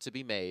case to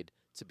be made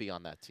to be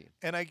on that team.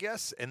 And I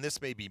guess, and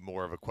this may be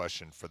more of a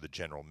question for the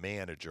general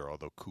manager,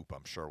 although Coop,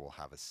 I'm sure, will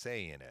have a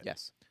say in it.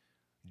 Yes.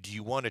 Do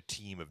you want a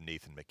team of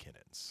Nathan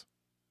McKinnons?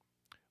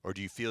 Or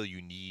do you feel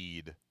you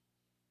need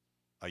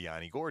a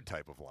Yanni Gourde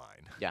type of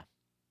line? Yeah.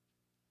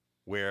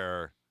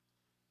 Where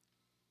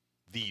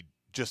the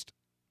just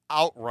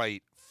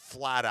outright,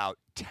 flat-out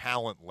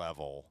talent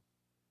level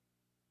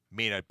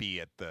may not be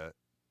at the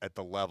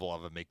level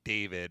of a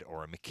McDavid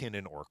or a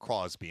McKinnon or a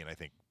Crosby, and I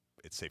think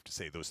it's safe to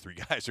say those three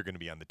guys are going to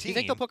be on the team. Do you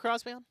think they'll put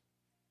Crosby on?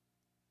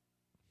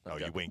 Oh,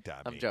 you winked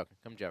at me.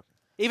 I'm joking.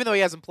 Even though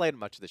he hasn't played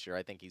much this year,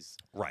 I think he's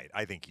right.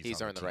 I think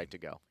he's earned the right to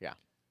go. Yeah.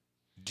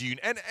 Do you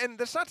and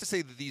that's not to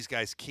say that these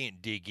guys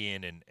can't dig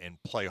in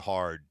and play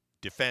hard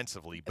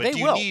defensively, but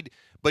They will.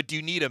 Do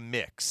you need a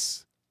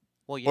mix?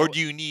 Well, or do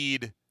you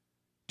need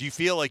Do you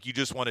feel like you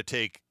just want to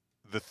take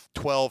the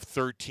 12,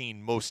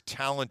 13 most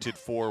talented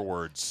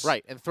forwards,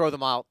 Right, and throw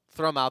them out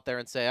there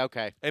and say,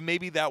 okay. and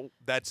maybe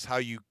that's how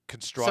you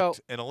construct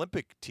an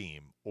Olympic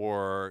team,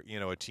 or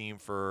a team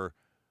for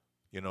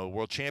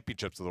World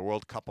Championships or the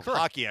World Cup of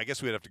Hockey. I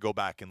guess we'd have to go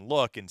back and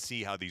look and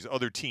see how these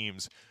other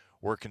teams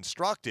were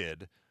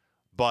constructed.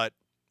 But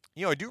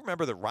I do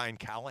remember that Ryan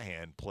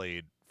Callahan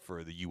played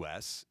for the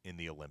U.S. in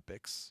the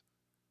Olympics,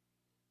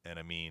 and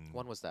I mean,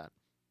 When was that?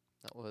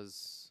 That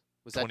was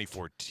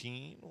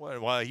 2014.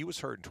 Well, he was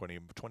hurt in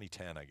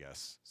 2010, I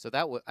guess. So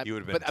that was. He would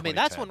have been. But I mean,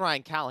 that's 2010. when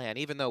Ryan Callahan.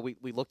 Even though we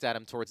looked at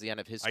him towards the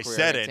end of his I career.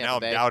 said in it. Tampa Now I'm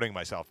Bay. doubting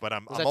myself, but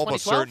I'm Was that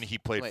almost 2012? certain he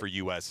played Wait. for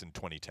U.S. in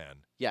 2010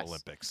 Yes.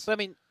 Olympics. But I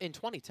mean, in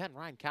 2010,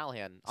 Ryan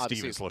Callahan obviously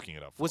Steve is looking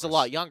it up. For was a us.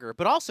 lot younger,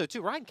 but also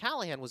too, Ryan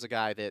Callahan was a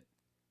guy that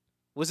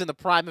was in the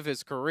prime of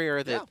his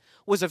career. That Yeah.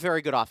 was a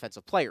very good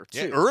offensive player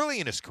Yeah, too. early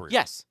in his career.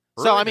 Yes.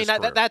 Early So I in mean, his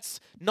career. that's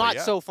not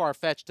yeah. so far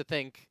fetched to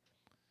think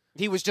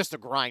he was just a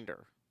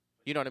grinder.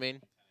 You know what I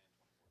mean?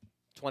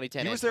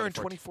 2010. He and was there in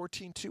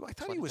 2014. 2014 too. I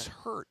thought he was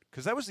 2010. hurt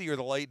because that was the year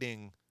the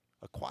Lightning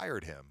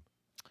acquired him.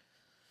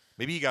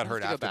 Maybe he got We'll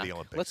hurt have to go after the back.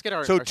 Olympics. Let's get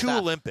our so our two stats.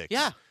 Olympics.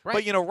 Yeah,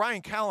 right. But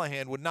Ryan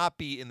Callahan would not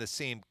be in the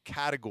same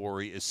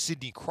category as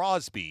Sidney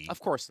Crosby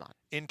Of course not.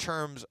 in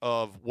terms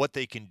of what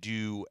they can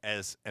do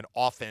as an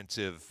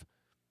offensive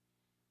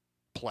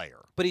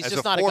player. But he's as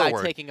just a not a forward.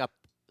 guy taking up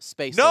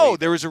space. No, away.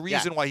 there was a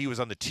reason why he was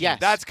on the team. Yes,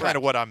 That's kind of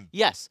correct. what I'm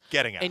Yes.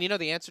 getting at. And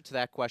the answer to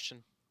that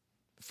question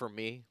for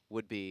me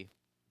would be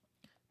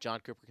John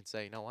Cooper can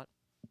say, you know what?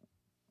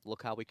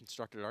 Look how we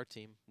constructed our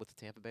team with the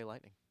Tampa Bay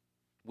Lightning.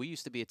 We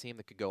used to be a team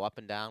that could go up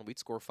and down. We'd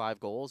score 5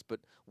 goals, but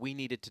we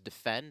needed to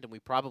defend, and we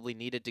probably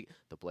needed to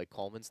the Blake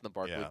Colemans and the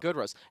Barclay Yeah.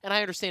 Goodrows. And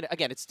I understand,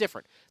 again, it's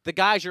different. The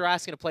guys you're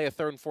asking to play a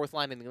third and fourth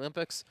line in the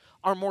Olympics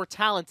are more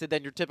talented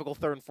than your typical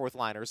third and fourth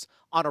liners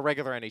on a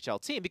regular NHL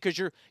team because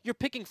you're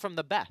picking from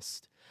the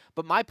best.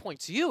 But my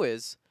point to you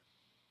is,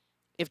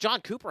 if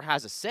John Cooper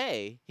has a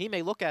say, he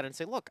may look at it and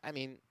say, look, I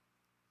mean,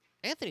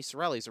 Anthony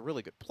Cirelli is a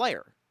really good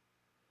player.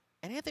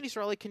 And Anthony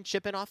Cirelli can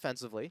chip in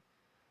offensively.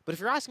 But if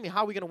you're asking me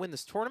how are we going to win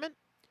this tournament,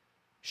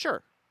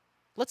 sure.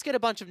 Let's get a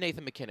bunch of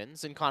Nathan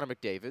McKinnons and Connor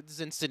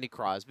McDavids and Sidney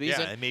Crosbys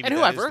yeah, and maybe that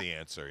whoever. is the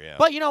answer. Yeah.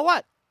 But you know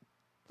what?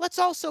 Let's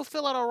also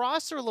fill out our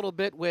roster a little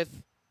bit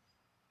with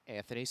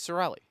Anthony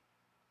Cirelli.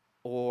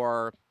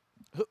 Or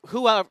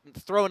whoever,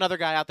 throw another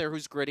guy out there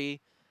who's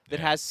gritty, that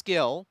Yeah. has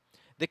skill,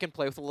 that can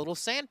play with a little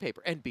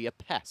sandpaper and be a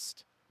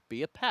pest.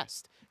 Be a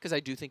pest. Because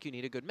I do think you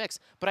need a good mix.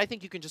 But I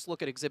think you can just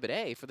look at Exhibit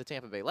A for the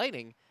Tampa Bay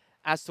Lightning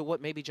as to what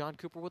maybe John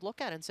Cooper would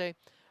look at and say,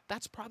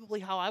 that's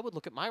probably how I would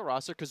look at my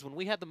roster, because when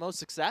we had the most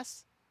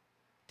success,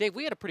 Dave,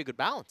 we had a pretty good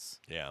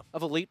balance yeah.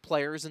 of elite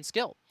players and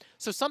skill.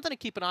 So something to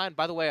keep an eye on.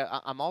 By the way,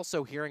 I'm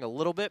also hearing a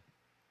little bit.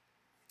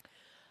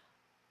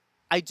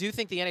 I do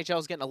think the NHL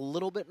is getting a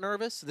little bit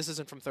nervous. This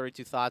isn't from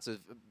 32 Thoughts. Of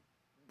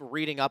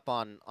reading up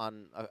on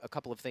a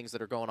couple of things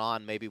that are going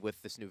on, maybe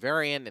with this new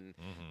variant and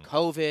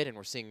COVID, and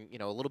we're seeing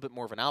a little bit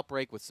more of an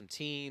outbreak with some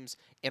teams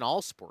in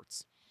all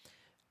sports.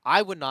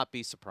 I would not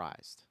be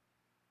surprised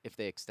if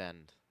they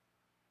extend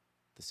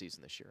the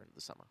season this year into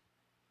the summer,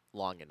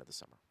 long into the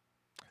summer.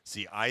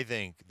 See, I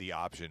think the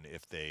option,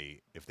 if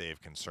they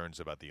have concerns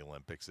about the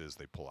Olympics, is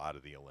they pull out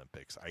of the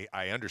Olympics.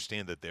 I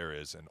understand that there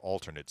is an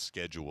alternate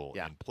schedule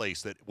Yeah. in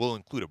place that will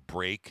include a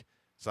break.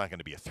 It's not going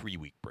to be a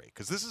 3-week break,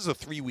 because this is a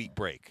 3-week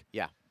break.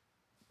 Yeah.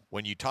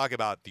 When you talk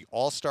about the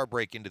All-Star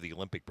break into the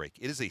Olympic break,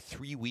 it is a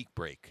 3-week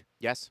break.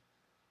 Yes.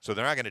 So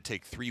they're not going to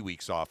take 3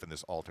 weeks off in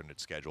this alternate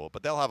schedule,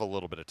 but they'll have a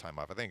little bit of time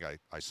off. I think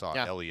I saw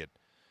Yeah. Elliot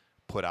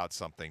put out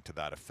something to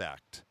that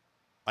effect.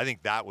 I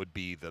think that would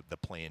be the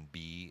plan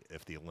B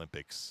if the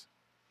Olympics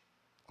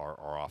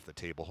are off the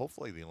table.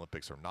 Hopefully the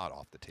Olympics are not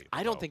off the table.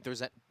 I don't though. think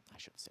there's I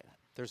shouldn't say that.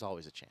 There's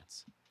always a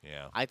chance.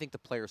 Yeah. I think the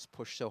players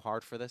push so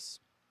hard for this.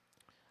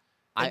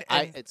 And-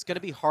 It's going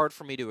to be hard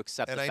for me to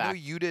accept And the I fact. know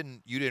you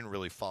didn't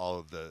really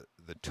follow the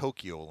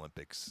Tokyo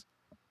Olympics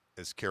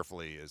as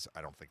carefully as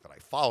I don't think that I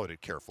followed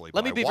it carefully. Let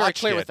but me I be very watched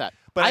clear it. with that.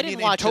 But I mean,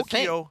 didn't watch in a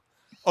thing. Tokyo.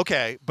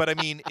 Okay, but I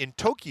mean in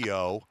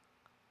Tokyo,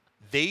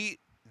 they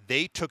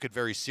took it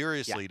very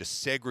seriously to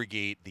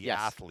segregate the Yes.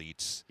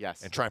 athletes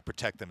Yes. and try and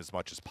protect them as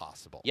much as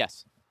possible.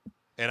 Yes.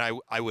 And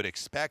I would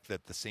expect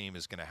that the same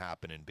is going to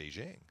happen in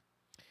Beijing.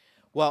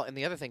 Well, and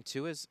the other thing,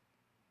 too, is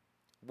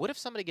what if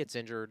somebody gets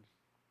injured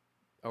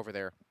over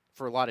there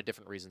for a lot of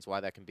different reasons why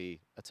that can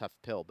be a tough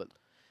pill, but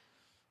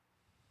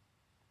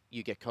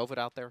you get COVID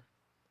out there,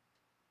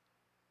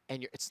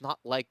 and it's not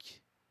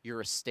like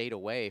you're a state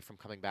away from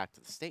coming back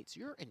to the States.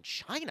 You're in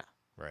China.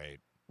 Right.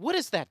 What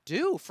does that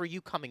do for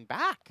you coming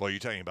back? Well, you're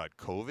talking about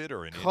COVID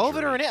or an COVID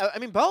injury? or I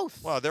mean,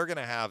 both. Well, they're going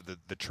to have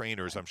the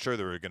trainers. I'm sure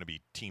there are going to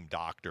be team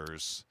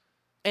doctors.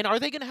 And are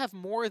they going to have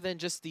more than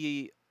just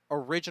the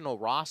original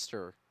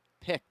roster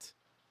picked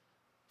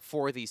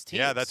for these teams?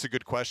 Yeah, that's a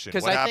good question.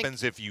 'Cause What I think-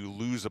 happens if you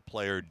lose a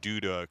player due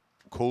to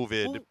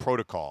COVID Well,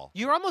 protocol?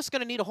 You're almost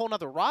going to need a whole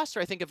nother roster,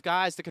 I think, of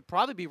guys that could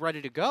probably be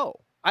ready to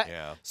go.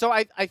 Yeah. So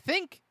I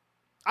think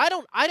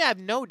I have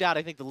no doubt.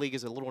 I think the league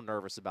is a little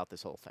nervous about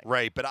this whole thing.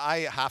 Right, but I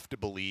have to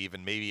believe,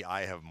 and maybe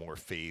I have more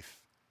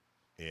faith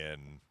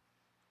in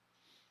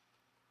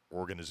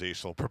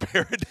organizational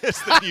preparedness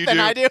than you Than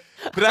do. I do.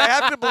 But I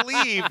have to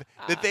believe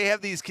that they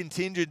have these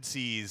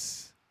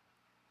contingencies.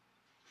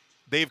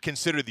 They've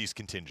considered these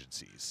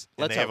contingencies,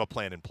 and Let's they have hope. a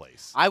plan in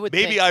place. I would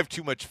Maybe think I have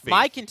too much faith.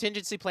 My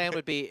contingency plan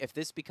would be if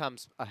this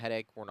becomes a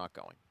headache, we're not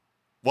going.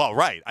 Well,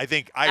 right. I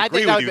think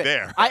agree that with would you be-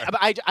 there.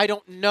 I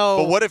don't know.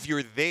 But what if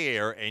you're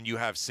there and you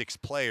have 6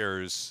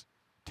 players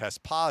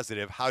test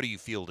positive? How do you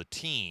field a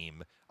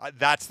team?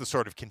 That's the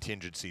sort of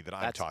contingency that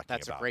I'm talking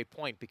That's about. a great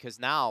point, because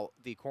now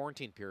the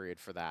quarantine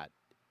period for that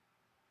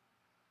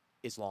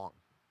is long.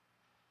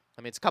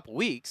 I mean, it's a couple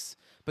weeks,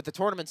 but the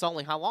tournament's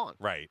only how long?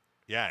 Right.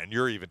 Yeah, and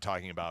you're even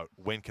talking about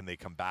when can they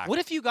come back What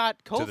if you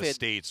got COVID? to the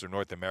States or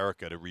North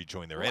America to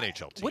rejoin their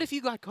NHL team? What if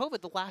you got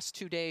COVID the last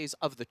 2 days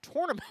of the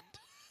tournament?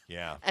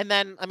 Yeah. And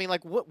then, I mean,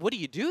 like, what do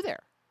you do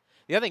there?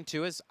 The other thing,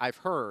 too, is I've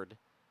heard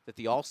that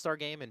the All-Star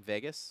game in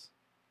Vegas,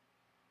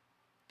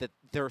 that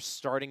they're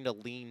starting to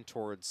lean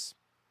towards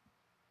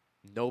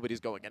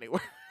nobody's going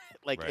anywhere.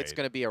 Like, it's Right.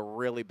 going to be a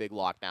really big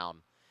lockdown.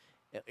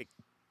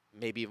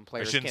 Maybe even I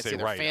players shouldn't can't say see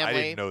their right. family.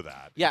 I didn't know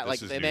that. Yeah, This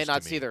like is they may news to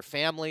not see me. their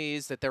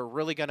families, that they're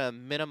really going to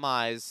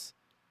minimize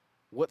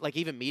what, like,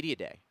 even media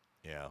day.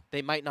 Yeah.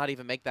 They might not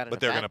even make that an But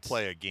they're event. going to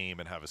play a game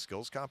and have a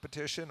skills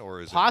competition, or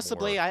is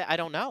Possibly. it more, I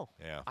don't know.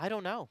 Yeah. I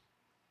don't know.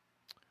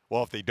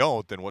 Well, if they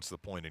don't, then what's the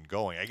point in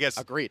going? I guess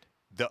Agreed.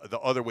 the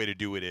other way to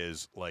do it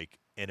is like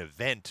an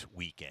event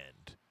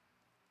weekend,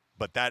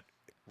 but that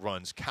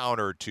runs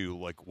counter to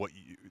like what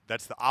you.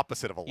 That's the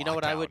opposite of a lockdown. You know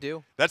what I would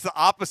do? That's the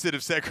opposite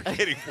of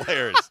segregating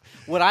players.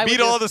 What I would Meet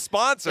do all if- the if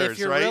sponsors,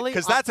 you're right? really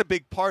Because on- that's a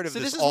big part of So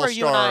this this is where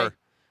you and All-Star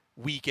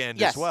weekend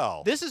Yes, as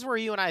well. this is where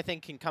you and I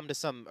think can come to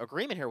some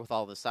agreement here with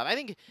all this stuff. I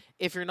think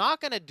if you're not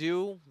going to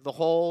do the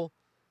whole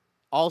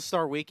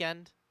All-Star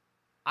weekend,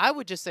 I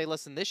would just say,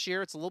 listen, this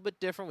year it's a little bit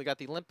different. We got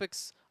the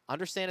Olympics.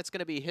 Understand it's going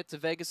to be a hit to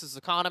Vegas's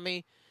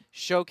economy,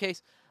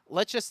 showcase.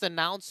 Let's just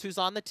announce who's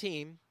on the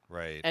team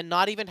right. and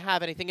not even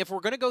have anything. If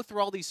we're going to go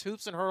through all these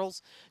hoops and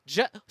hurdles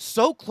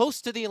so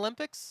close to the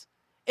Olympics,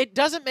 it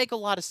doesn't make a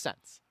lot of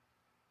sense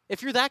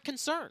if you're that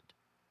concerned.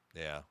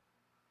 Yeah.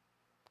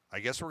 I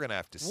guess we're going to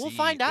have to We'll see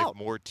find out. if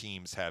more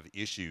teams have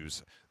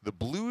issues. The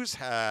Blues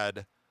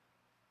had,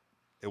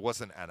 it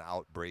wasn't an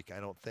outbreak,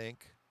 I don't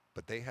think,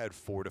 but they had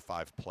 4 to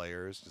 5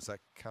 players. Does that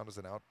count as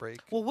an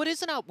outbreak? Well, what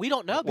is an out? We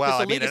don't know because Well,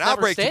 the I mean, league an has never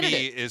outbreak to stated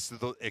me it. is to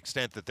the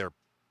extent that they're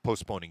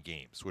postponing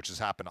games, which has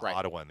happened to Right.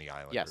 Ottawa and the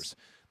Islanders. Yes.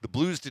 The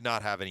Blues did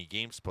not have any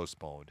games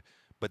postponed,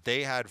 but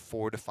they had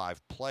 4 to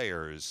 5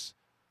 players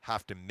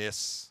have to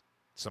miss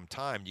some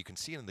time. You can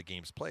see it in the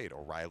games played.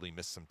 O'Reilly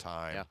missed some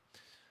time. Yeah.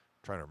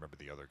 Trying to remember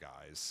the other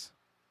guys.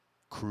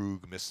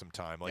 Krug missed some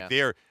time. Like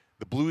Yeah.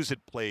 the Blues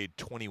had played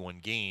 21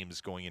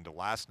 games going into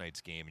last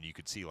night's game, and you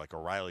could see like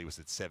O'Reilly was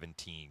at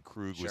 17,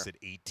 Krug was Sure. at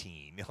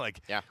 18.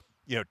 Like,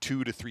 Yeah.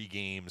 2 to 3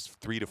 games,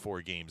 3 to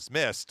 4 games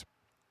missed.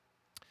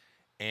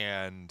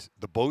 And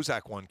the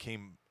Bozak one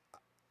came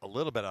a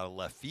little bit out of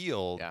left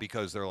field Yeah.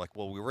 because they're like,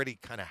 well, we already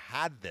kind of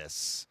had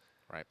this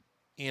Right.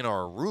 in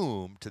our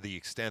room to the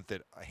extent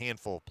that a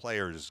handful of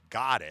players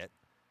got it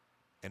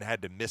and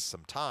had to miss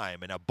some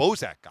time, and now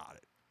Bozak got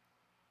it.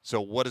 So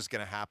what is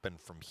going to happen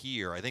from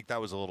here? I think that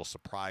was a little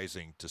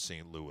surprising to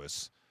St.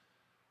 Louis,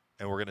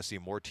 and we're going to see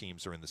more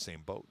teams are in the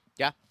same boat.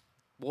 Yeah.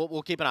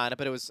 We'll keep an eye on it,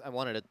 but I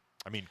wanted to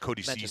I mean,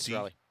 Cody mention Ceci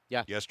Cirelli.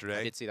 Yeah. yesterday.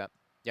 I did see that.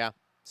 Yeah.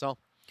 So,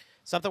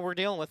 something we're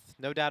dealing with,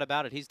 no doubt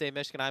about it. He's Dave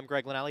Mishkin. I'm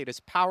Greg Linelli. It is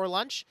Power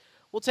Lunch.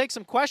 We'll take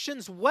some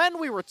questions when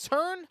we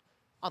return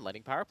on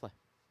Lightning Power Play.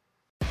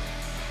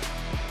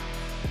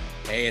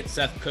 Hey, it's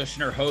Seth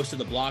Kushner, host of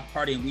The Block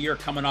Party, and we are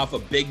coming off a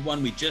big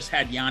one. We just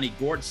had Yanni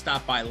Gord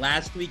stop by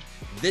last week.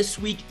 This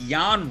week,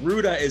 Jan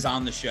Ruda is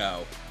on the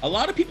show. A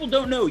lot of people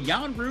don't know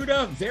Jan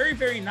Ruda, very,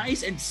 very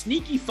nice and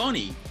sneaky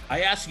funny.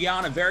 I asked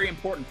Jan a very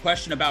important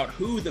question about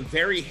who the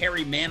very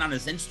hairy man on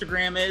his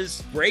Instagram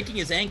is, breaking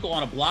his ankle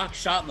on a block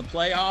shot in the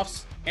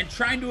playoffs, and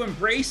trying to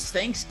embrace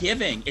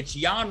Thanksgiving. It's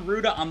Jan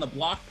Ruda on The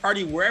Block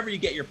Party, wherever you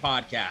get your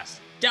podcasts.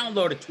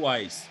 Download it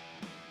twice.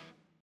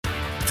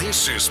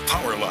 This is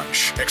Power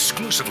Lunch,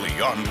 exclusively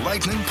on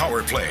Lightning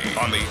Power Play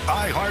on the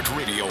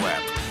iHeartRadio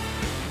app.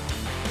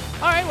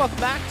 All right, welcome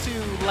back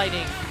to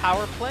Lightning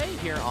Power Play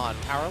here on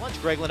Power Lunch.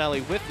 Greg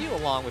Linelli with you,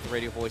 along with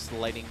radio voice of the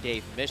Lightning,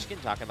 Dave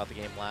Mishkin, talking about the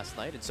game last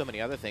night and so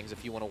many other things.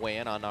 If you want to weigh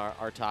in on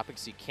our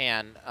topics, you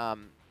can.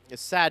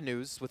 It's sad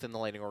news within the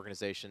Lightning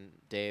organization,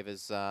 Dave,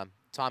 is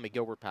Tommy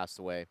Gilbert passed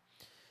away.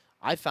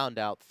 I found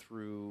out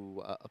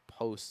through a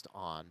post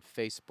on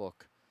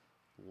Facebook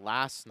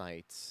last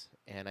night,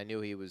 and I knew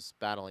he was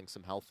battling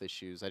some health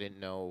issues. I didn't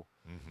know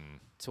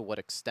to what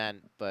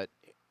extent, but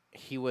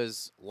he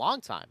was long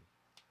time.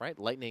 Right,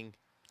 Lightning.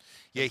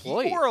 Yeah,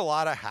 employee. he wore a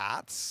lot of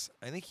hats.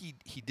 I think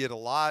he did a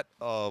lot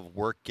of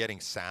work getting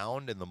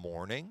sound in the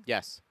morning.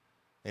 Yes.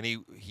 And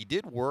he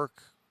did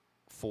work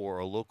for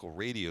a local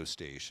radio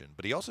station,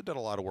 but he also did a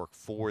lot of work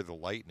for the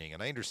Lightning.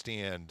 And I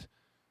understand,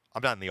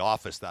 I'm not in the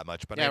office that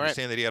much, but I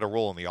understand that he had a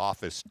role in the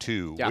office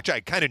too, which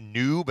I kind of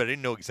knew, but I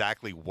didn't know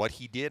exactly what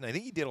he did. And I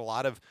think he did a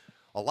lot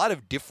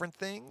of different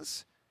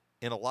things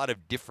in a lot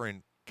of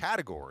different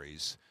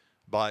categories.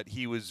 but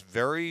he was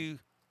very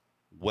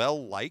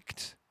well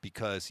liked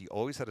because he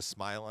always had a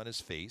smile on his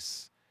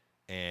face,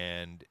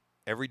 and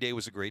every day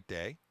was a great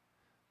day.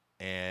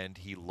 And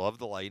he loved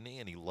the Lightning,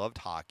 and he loved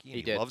hockey,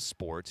 and he loved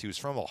sports. He was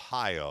from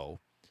Ohio,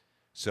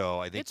 so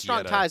I think he had he strong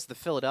had ties to the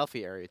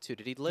Philadelphia area too.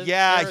 Did he live?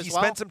 Yeah, there he as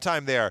well? spent some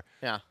time there.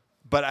 Yeah.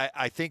 But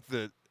I think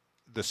the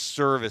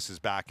service is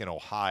back in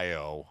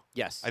Ohio.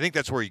 Yes. I think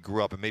that's where he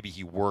grew up, and maybe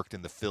he worked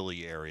in the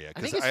Philly area. I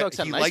think his folks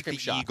had he an ice liked cream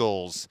the shop.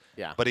 Eagles,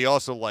 Yeah. but he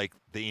also liked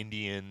the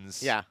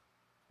Indians. Yeah.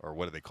 Or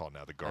what do they call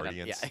now? The I don't-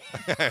 Guardians?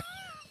 yeah.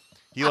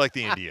 He liked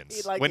the Indians.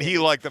 He liked when the he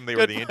Indians. liked them, they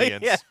were Good the point.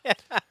 Indians.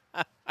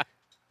 Yeah.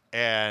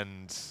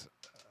 And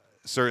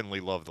certainly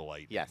loved the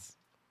Lightning. Yes.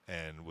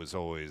 And was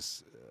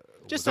always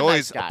Just was a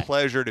always nice guy. a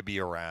pleasure to be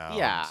around.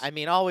 Yeah, I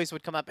mean, always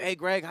would come up, "Hey,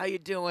 Greg, how you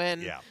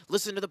doing? Yeah.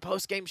 Listen to the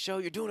post-game show.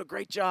 You're doing a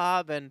great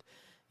job." And,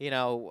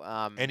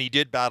 And he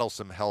did battle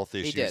some health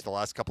issues did. the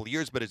last couple of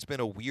years, but it's been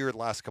a weird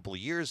last couple of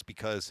years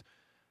because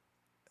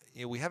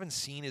we haven't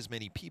seen as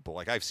many people.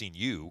 Like I've seen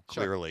you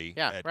Sure. clearly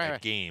Yeah, at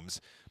right. games,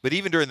 but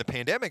even during the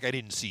pandemic, I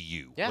didn't see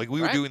you. Yeah, like we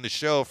were right. doing the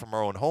show from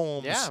our own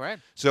homes. Yeah, right.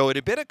 So it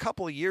had been a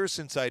couple of years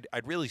since I'd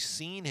really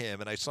seen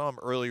him, and I saw him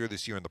earlier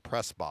this year in the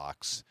press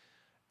box,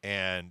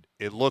 and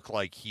it looked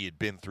like he had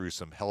been through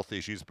some health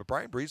issues. But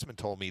Brian Breesman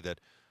told me that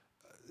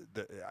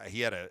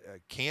he had a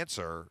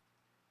cancer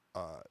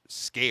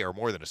scare,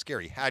 more than a scare.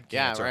 He had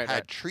cancer,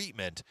 had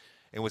treatment,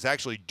 and was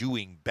actually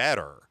doing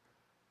better.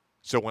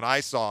 So when I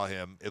saw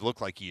him, it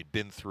looked like he had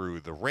been through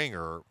the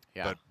ringer.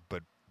 Yeah.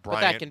 But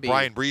that can be-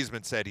 Brian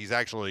Breesman said he's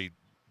actually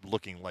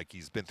looking like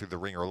he's been through the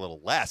ringer a little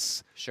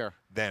less Sure.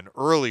 than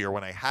earlier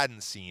when I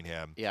hadn't seen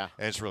him. Yeah.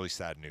 And it's really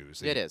sad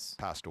news. It He is.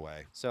 passed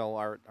away. So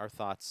our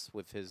thoughts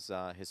with his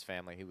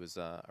family. He was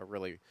a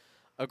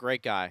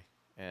great guy,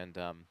 and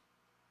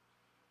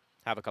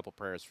have a couple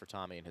prayers for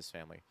Tommy and his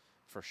family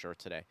for sure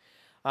today.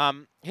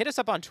 Hit us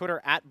up on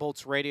Twitter at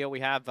Bolts Radio. We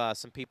have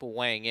some people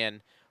weighing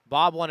in.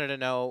 Bob wanted to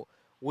know,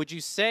 would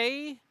you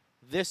say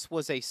this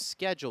was a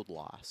scheduled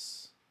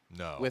loss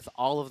No. with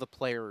all of the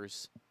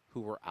players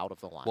who were out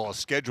of the line? Well, a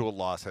scheduled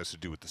loss has to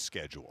do with the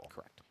schedule.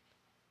 Correct.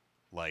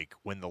 Like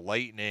when the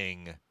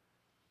Lightning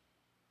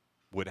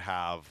would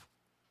have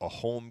a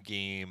home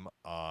game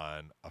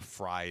on a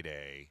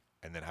Friday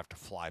and then have to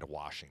fly to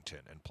Washington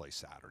and play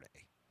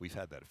Saturday. We've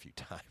had that a few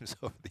times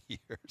over the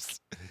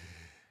years.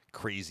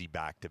 Crazy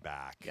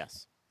back-to-back.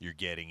 Yes. You're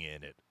getting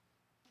in at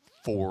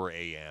 4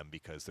 a.m.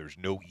 because there's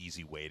no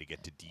easy way to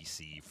get to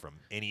D.C.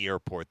 from any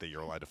airport that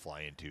you're allowed to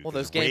fly into. Well, 'cause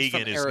those games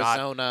from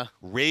Arizona.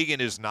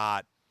 Reagan is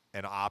not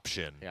an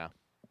option Yeah.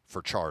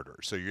 for charter.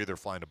 So you're either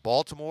flying to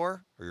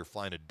Baltimore or you're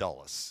flying to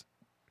Dulles,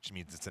 which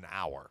means it's an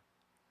hour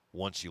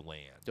once you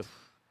land.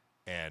 Oof.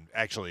 And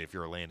actually, if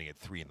you're landing at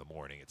 3 in the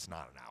morning, it's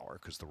not an hour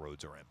because the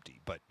roads are empty.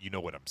 But you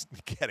know what I'm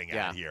getting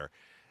Yeah. at here.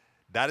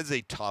 That is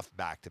a tough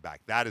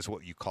back-to-back. That is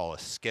what you call a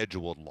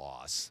scheduled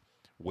loss,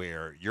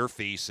 where you're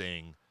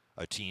facing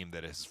a team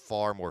that has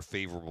far more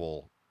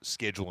favorable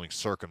scheduling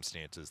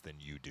circumstances than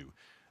you do.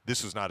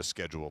 This was not a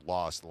scheduled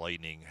loss. The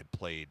Lightning had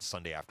played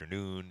Sunday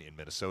afternoon in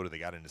Minnesota. They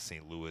got into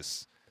St.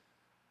 Louis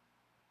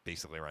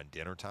basically around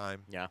dinner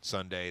time. Yeah.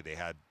 Sunday. They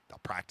had a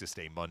practice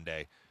day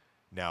Monday.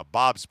 Now,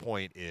 Bob's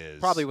point is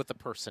Probably with the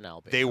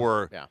personnel. they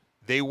were Yeah.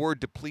 they were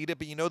depleted,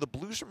 but the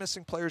Blues are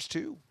missing players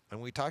too.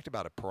 And we talked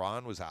about it.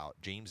 Perron was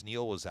out. James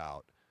Neal was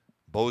out.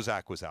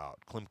 Bozak was out.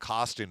 Klim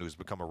Kostin, who's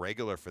become a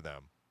regular for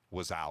them,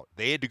 was out.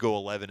 They had to go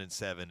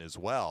 11-7 as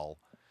well.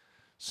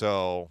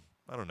 So,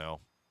 I don't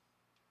know.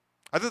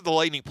 I thought the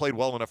Lightning played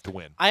well enough to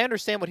win. I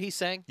understand what he's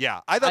saying.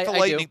 Yeah, I thought the I do.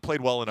 Lightning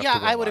played well enough Yeah, to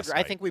win I would last agree.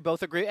 I night. think we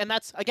both agree. And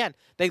that's, again,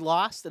 they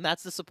lost, and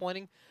that's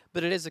disappointing.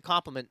 But it is a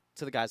compliment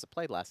to the guys that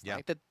played last Yeah.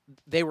 night that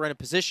they were in a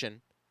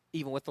position,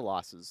 even with the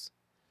losses,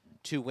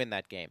 to win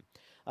that game.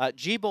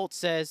 G-Bolt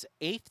says,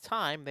 8th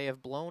time they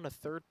have blown a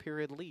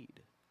third-period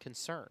lead.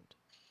 Concerned.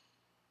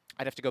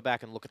 I'd have to go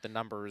back and look at the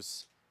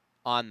numbers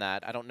on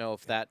that. I don't know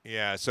if that...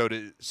 Yeah, so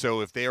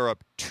if they are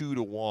up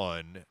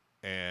 2-1,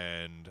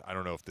 and I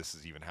don't know if this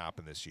has even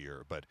happened this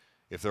year, but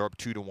if they're up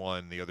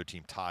 2-1, the other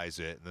team ties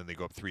it, and then they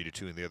go up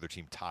 3-2, and the other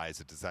team ties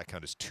it, does that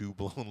count as 2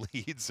 blown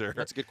leads? Or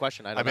That's a good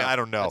question. I I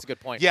don't know. That's a good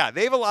point. Yeah,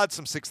 they've allowed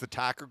some sixth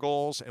attacker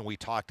goals, and we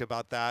talked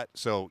about that.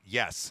 So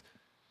yes,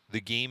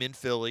 the game in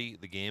Philly,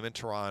 the game in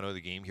Toronto, the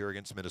game here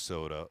against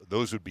Minnesota,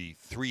 those would be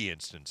 3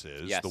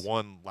 instances. Yes. The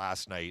one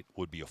last night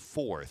would be a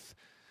 4th.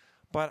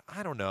 But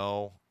I don't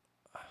know.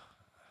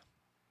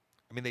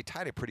 I mean, they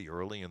tied it pretty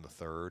early in the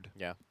third.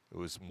 Yeah. It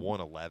was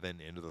 1-11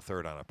 into the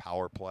third on a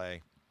power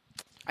play.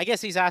 I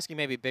guess he's asking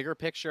maybe bigger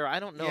picture. I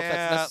don't know if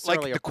that's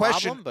necessarily like the a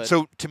question. problem, but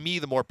So to me,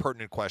 the more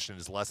pertinent question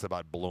is less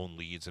about blown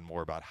leads and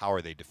more about how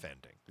are they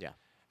defending. Yeah.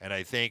 And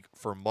I think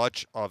for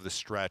much of the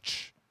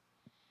stretch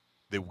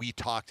that we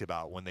talked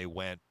about when they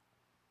went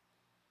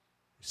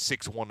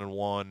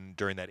 6-1-1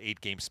 during that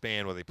 8-game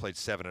span where they played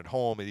 7 at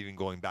home, and even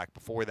going back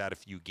before that a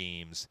few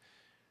games,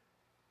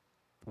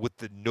 with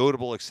the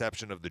notable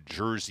exception of the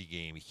Jersey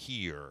game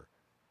here,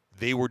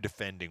 they were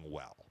defending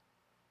well.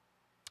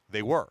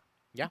 They were.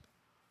 yeah,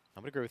 I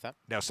would agree with that.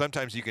 Now,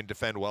 sometimes you can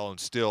defend well and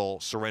still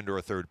surrender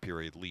a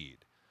third-period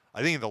lead.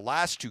 I think in the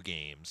last 2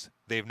 games,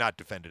 they've not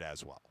defended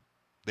as well.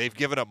 They've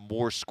given up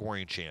more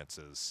scoring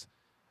chances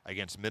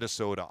against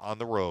Minnesota on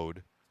the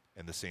road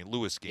and the St.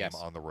 Louis game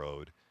on the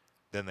road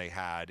than they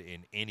had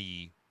in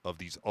any of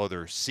these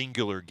other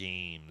singular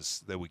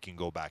games that we can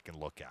go back and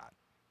look at.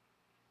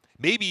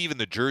 Maybe even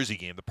the Jersey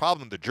game. The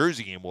problem with the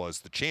Jersey game was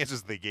the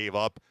chances they gave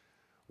up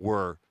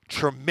were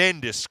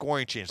tremendous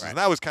scoring chances. And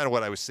that was kind of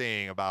what I was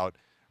saying about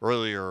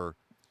earlier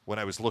when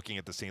I was looking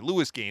at the St.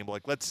 Louis game.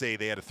 Like, let's say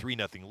they had a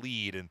 3-0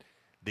 lead and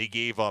they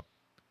gave up,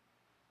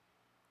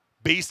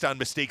 based on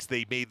mistakes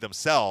they made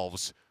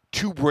themselves,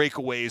 2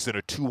 breakaways and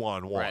a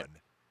 2-on-1. Right.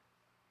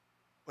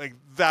 Like,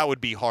 that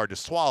would be hard to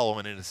swallow,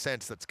 and in a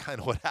sense, that's kind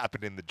of what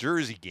happened in the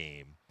Jersey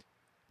game.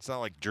 It's not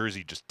like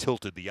Jersey just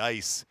tilted the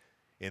ice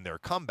in their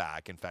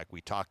comeback. In fact,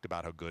 we talked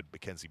about how good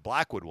Mackenzie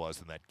Blackwood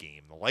was in that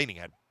game. The Lightning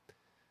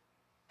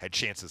had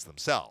chances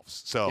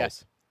themselves. So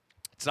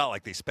it's not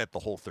like they spent the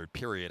whole third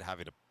period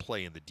having to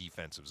play in the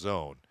defensive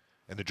zone.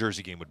 And the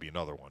Jersey game would be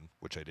another one,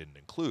 which I didn't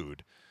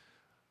include.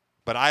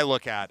 But I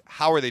look at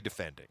how are they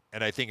defending.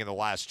 And I think in the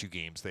last 2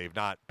 games, they've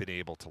not been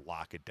able to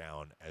lock it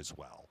down as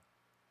well.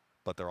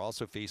 But they're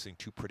also facing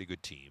 2 pretty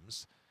good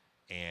teams.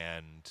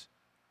 And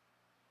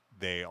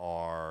they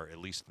are, at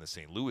least in the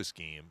St. Louis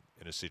game,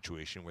 in a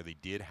situation where they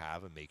did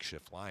have a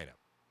makeshift lineup.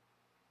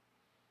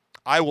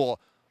 I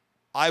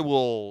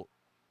will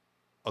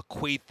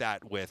equate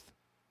that with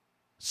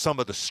some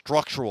of the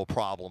structural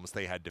problems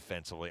they had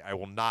defensively. I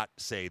will not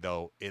say,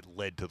 though, it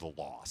led to the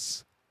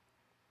loss.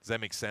 Does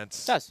that make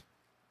sense? It does.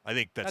 I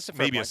think that's a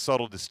fair maybe point. a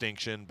subtle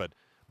distinction, but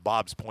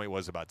Bob's point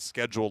was about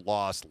schedule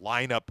loss,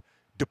 lineup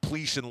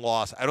depletion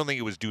loss. I don't think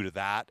it was due to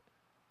that,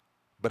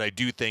 but I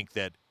do think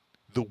that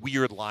the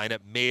weird lineup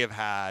may have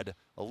had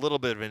a little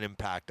bit of an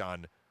impact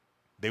on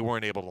they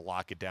weren't able to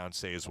lock it down,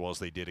 say, as well as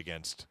they did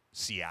against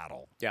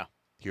Seattle. Yeah.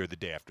 Here the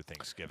day after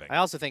Thanksgiving. I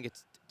also think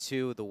it's,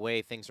 too, the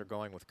way things are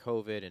going with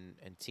COVID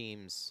and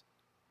teams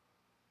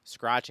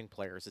scratching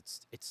players,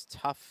 it's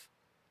tough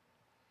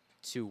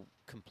to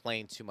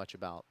complain too much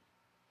about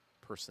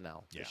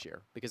personnel this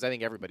year because I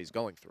think everybody's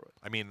going through it.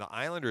 I mean, the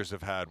Islanders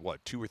have had,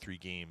 2 or 3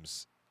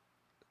 games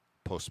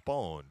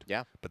postponed.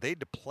 Yeah. But they had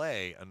to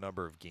play a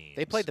number of games.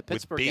 They played the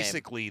Pittsburgh with game.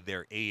 basically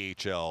their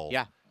AHL.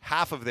 Yeah.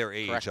 Half of their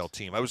AHL Correct.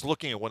 team. I was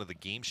looking at one of the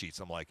game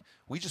sheets. I'm like,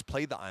 we just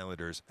played the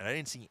Islanders, and I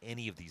didn't see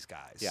any of these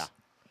guys. Yeah.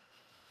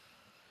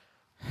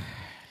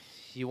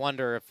 You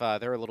wonder if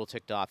they're a little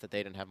ticked off that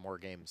they didn't have more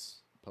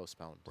games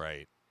postponed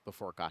Right.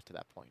 before it got to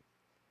that point.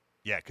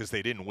 Yeah, because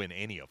they didn't win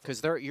any of them.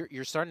 Because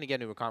you're starting to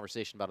get into a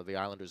conversation about if the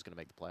Islanders going to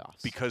make the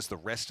playoffs. Because the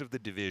rest of the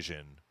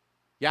division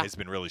has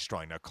been really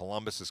strong. Now,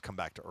 Columbus has come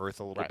back to earth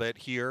a little bit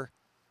here,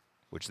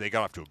 which they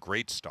got off to a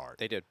great start.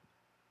 They did.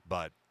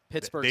 But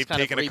Pittsburgh's they've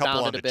kind of taken a couple on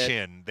rebounded the a bit.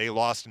 chin. They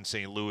lost in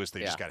St. Louis. They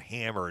Yeah. just got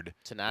hammered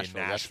To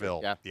Nashville in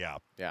yesterday. Nashville. Yeah.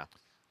 Yeah.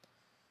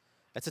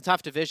 It's a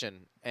tough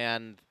division,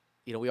 and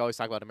we always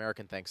talk about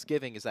American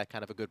Thanksgiving. Is that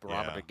kind of a good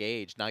barometer Yeah.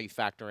 gauge? Now you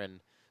factor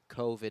in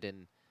COVID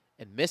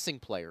and missing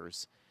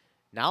players.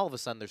 Now all of a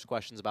sudden there's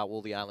questions about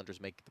will the Islanders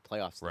make the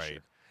playoffs this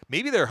year?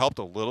 Maybe they're helped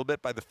a little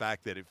bit by the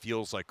fact that it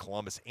feels like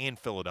Columbus and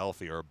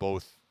Philadelphia are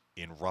both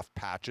in rough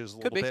patches a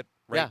Could little be. bit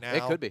right now.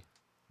 It could be.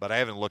 But I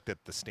haven't looked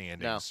at the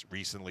standings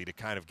recently to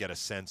kind of get a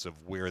sense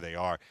of where they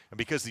are. And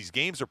because these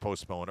games are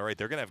postponed, all right,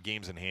 they're going to have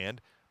games in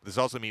hand. But this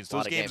also means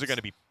those games are going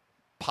to be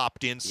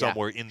popped in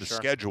somewhere in the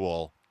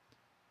schedule,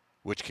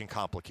 which can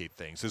complicate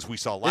things. As we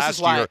saw last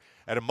year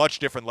at a much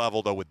different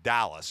level, though, with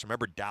Dallas.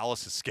 Remember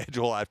Dallas'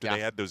 schedule after they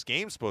had those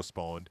games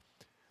postponed?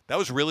 That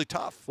was really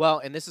tough. Well,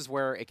 and this is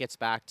where it gets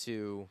back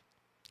to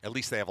at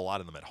least they have a lot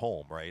of them at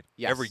home, right?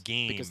 Yes, every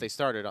game. because they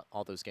started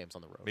all those games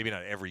on the road. Maybe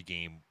not every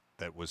game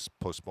that was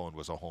postponed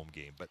was a home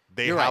game, but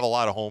they You're have right. a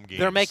lot of home games.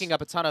 They're making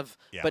up a ton of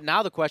Yeah. But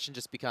now the question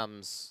just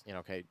becomes,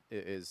 okay,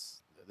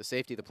 is the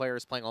safety of the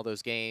players playing all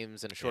those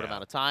games in a short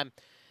amount of time?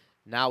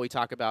 Now we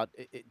talk about,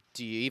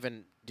 do you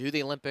even do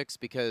the Olympics?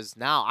 Because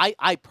now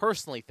I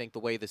personally think the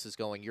way this is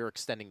going, you're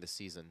extending the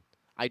season.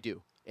 I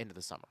do, into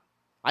the summer.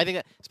 I think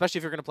that, especially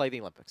if you're going to play the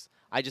Olympics.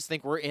 I just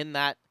think we're in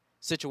that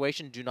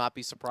situation. Do not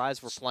be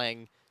surprised we're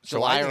playing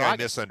July I or think I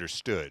August.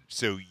 misunderstood.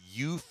 So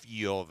you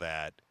feel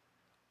that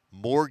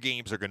more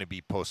games are going to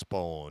be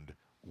postponed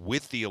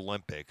with the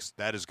Olympics.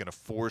 That is going to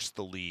force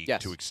the league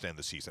to extend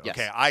the season. Yes.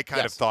 Okay, I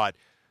kind of thought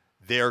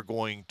they're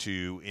going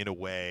to, in a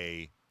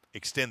way,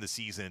 extend the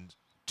season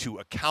to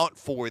account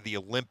for the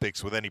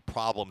Olympics with any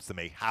problems that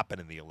may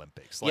happen in the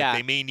Olympics. Like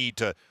they may need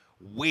to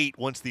wait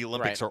once the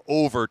Olympics are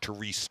over to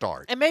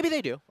restart. And maybe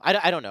they do.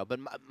 I don't know, but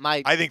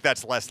I think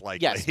that's less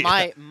likely. Yes,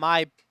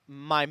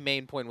 my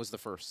main point was the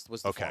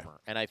former,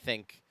 and I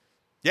think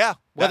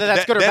whether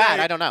that's good or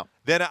bad, I don't know.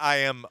 Then I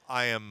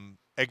am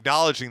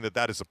acknowledging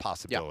that is a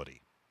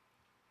possibility.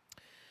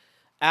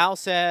 Al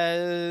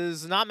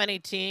says, not many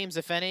teams,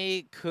 if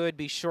any, could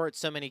be short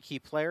so many key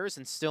players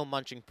and still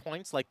munching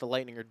points like the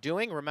Lightning are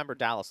doing. Remember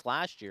Dallas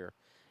last year.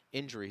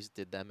 Injuries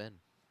did them in.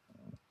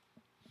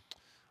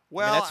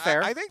 Well, that's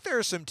fair. I think there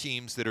are some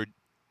teams that are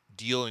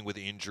dealing with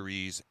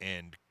injuries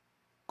and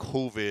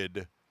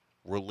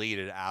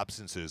COVID-related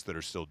absences that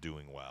are still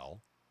doing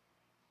well.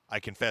 I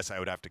confess I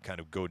would have to kind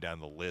of go down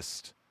the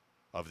list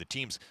of the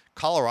teams.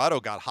 Colorado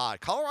got hot.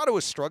 Colorado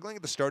was struggling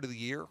at the start of the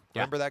year.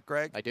 Yeah. Remember that,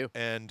 Greg? I do.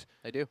 And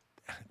I do.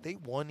 they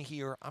won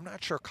here. I'm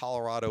not sure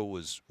Colorado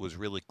was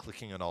really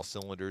clicking on all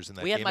cylinders in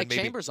that We game. had Mike And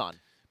maybe, Chambers on.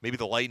 maybe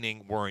the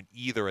Lightning weren't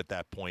either at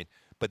that point,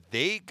 but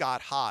they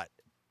got hot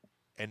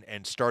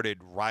and started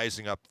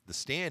rising up the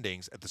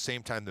standings at the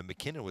same time that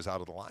McKinnon was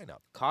out of the lineup.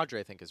 Kadri,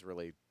 I think, has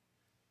really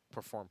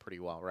performed pretty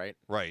well, right?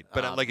 Right.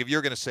 But like if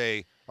you're going to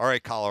say, all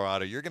right,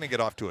 Colorado, you're going to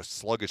get off to a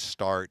sluggish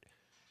start.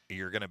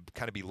 You're going to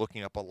kind of be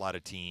looking up a lot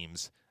of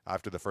teams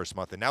after the first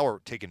month. And now we're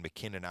taking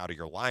McKinnon out of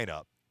your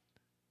lineup.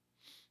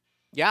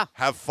 Yeah.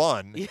 Have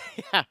fun.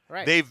 Yeah,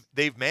 right.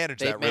 They've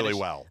managed that really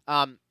well.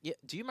 Yeah,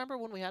 do you remember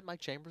when we had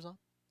Mike Chambers on?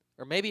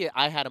 Or maybe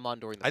I had him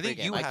on during the I think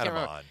pregame. you I had can't him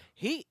remember. on.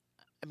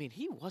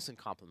 He wasn't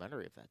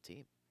complimentary of that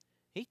team.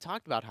 He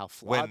talked about how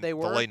flawed When they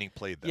were. the Lightning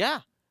played them. Yeah.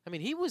 I mean,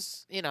 he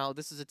was,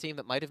 this is a team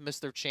that might have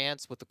missed their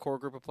chance with the core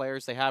group of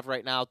players they have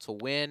right now to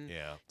win.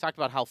 Yeah. Talked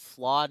about how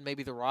flawed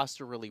maybe the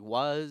roster really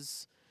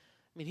was.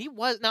 I mean, he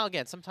was. Now,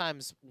 again,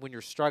 sometimes when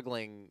you're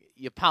struggling,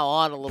 you pile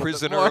on a little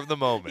Prisoner bit more. of the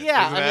moment.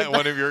 Yeah, Isn't I that mean,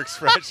 one of your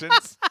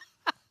expressions?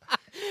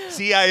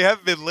 See, I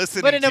have been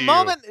listening But in to a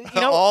moment,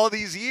 you all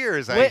these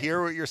years. I Wait,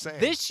 hear what you're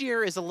saying. This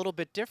year is a little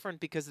bit different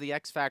because of the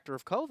X factor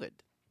of COVID.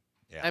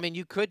 Yeah. I mean,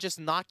 you could just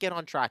not get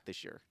on track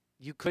this year.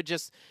 You could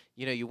just,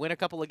 you win a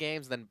couple of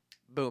games, then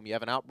boom, you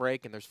have an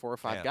outbreak, and there's 4 or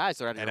 5 Yeah. guys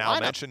that are out of And your Al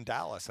lineup. mentioned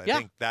Dallas. I Yeah.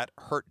 think that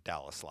hurt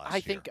Dallas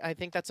last year. I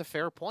think that's a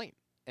fair point,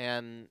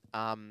 and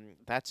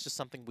that's just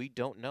something we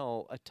don't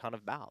know a ton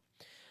about.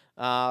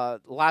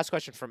 Last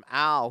question from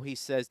Al. He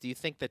says, do you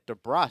think that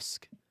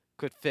DeBrusk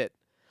could fit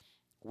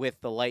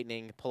with the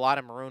Lightning? Palat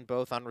and Maroon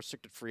both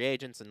unrestricted free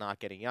agents and not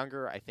getting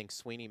younger. I think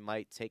Sweeney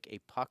might take a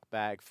puck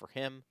bag for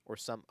him or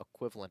some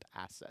equivalent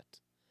asset.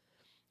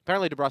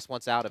 Apparently DeBrusk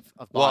wants out of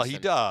Boston. Well, he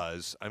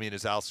does. I mean,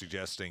 is Al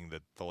suggesting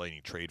that the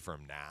Lightning trade for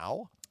him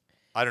now?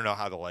 I don't know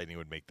how the Lightning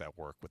would make that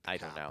work with the I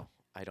cap.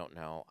 don't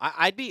know.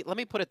 I'd be. Let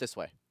me put it this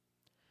way.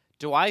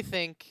 Do I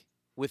think,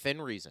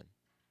 within reason,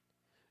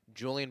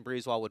 Julian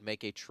Breezewell would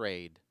make a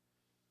trade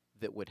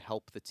that would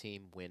help the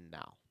team win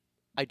now?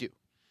 I do.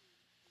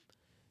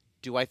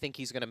 Do I think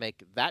he's going to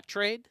make that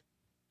trade?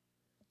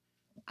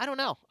 I don't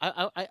know.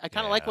 I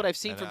kind of like what I've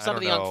seen from some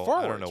of the young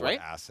forwards, I don't know right?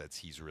 what assets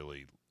he's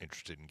really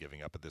interested in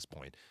giving up at this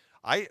point.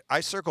 I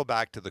circle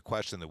back to the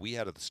question that we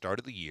had at the start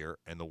of the year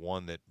and the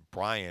one that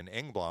Brian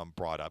Engblom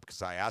brought up,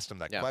 because I asked him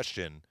that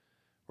question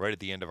right at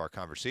the end of our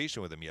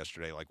conversation with him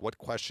yesterday, like what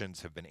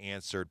questions have been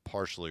answered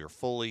partially or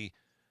fully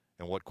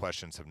and what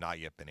questions have not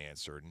yet been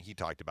answered. And he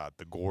talked about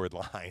the Gord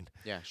line,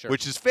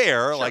 which is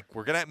fair. Sure. Like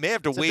we're may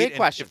have to It's a wait. big And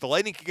question. if the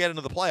Lightning can get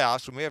into the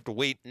playoffs, we may have to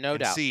wait No and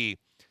doubt. see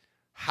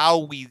how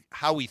we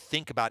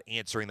think about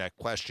answering that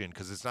question,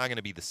 because it's not going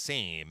to be the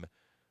same,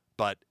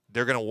 but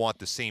they're going to want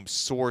the same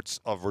sorts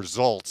of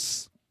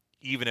results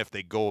even if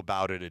they go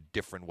about it a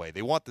different way.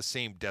 They want the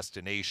same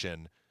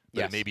destination,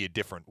 but it may be a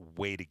different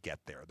way to get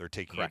there. They're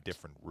taking a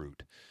different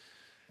route.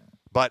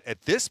 But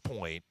at this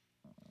point,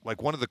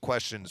 like one of the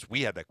questions,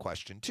 we had that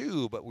question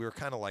too, but we were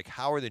kind of like,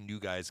 how are the new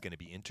guys going to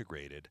be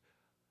integrated?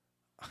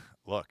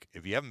 Look,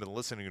 if you haven't been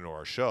listening to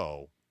our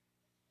show,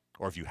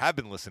 or if you have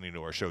been listening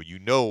to our show, you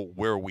know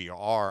where we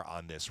are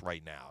on this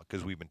right now,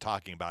 because we've been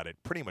talking about it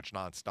pretty much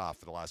nonstop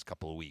for the last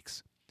couple of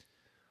weeks.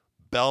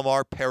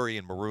 Belmar, Perry,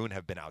 and Maroon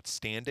have been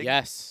outstanding.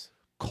 Yes.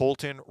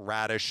 Colton,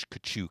 Radish,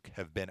 Kachuk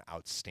have been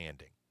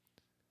outstanding.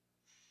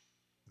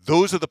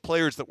 Those are the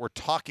players that we're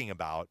talking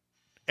about.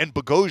 And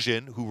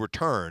Bogosian, who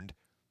returned,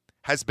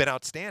 has been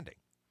outstanding.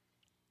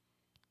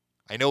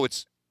 I know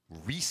it's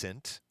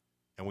recent,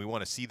 and we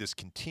want to see this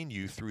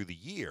continue through the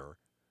year.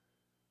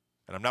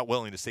 And I'm not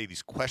willing to say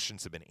these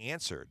questions have been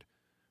answered.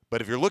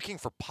 But if you're looking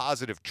for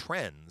positive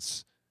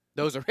trends,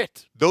 those are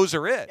it. Those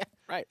are it. Yeah,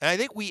 right. And I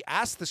think we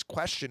asked this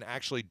question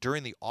actually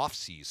during the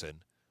offseason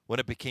when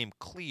it became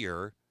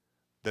clear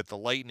that the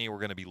Lightning were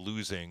going to be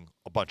losing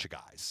a bunch of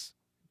guys.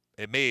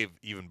 It may have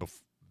even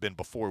been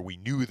before we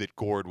knew that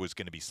Gord was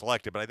going to be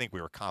selected, but I think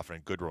we were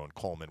confident Goodrow and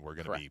Coleman were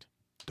going to be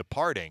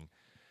departing.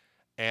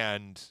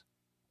 And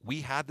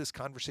we had this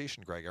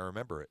conversation, Greg. I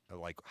remember it.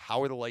 Like,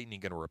 how are the Lightning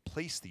going to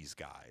replace these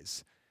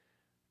guys?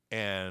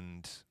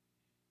 And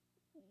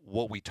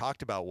what we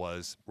talked about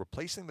was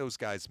replacing those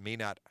guys may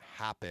not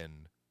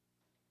happen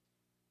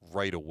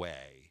right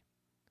away,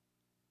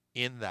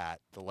 in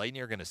that the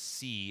Lightning are going to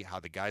see how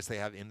the guys they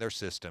have in their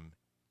system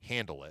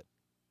handle it.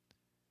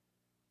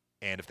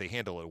 And if they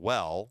handle it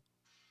well,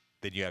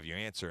 then you have your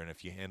answer. And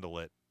if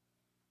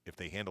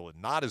they handle it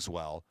not as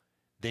well,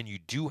 then you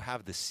do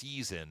have the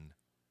season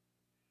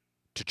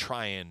to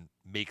try and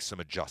make some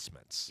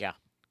adjustments. Yeah.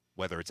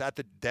 Whether it's at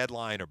the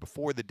deadline or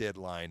before the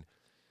deadline.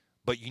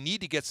 But you need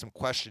to get some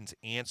questions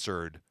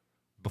answered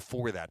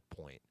before that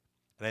point.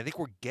 And I think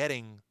we're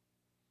getting,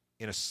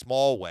 in a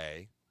small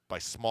way, by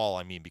small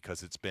I mean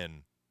because it's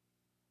been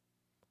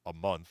a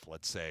month,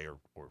 let's say,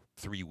 or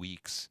 3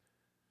 weeks,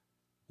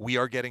 we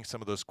are getting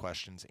some of those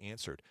questions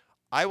answered.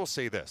 I will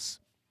say this.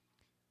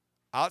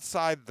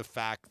 Outside the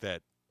fact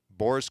that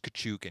Boris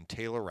Kachuk and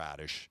Taylor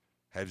Radish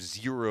have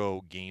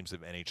 0 games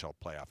of NHL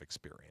playoff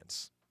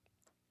experience.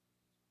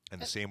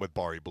 And the same with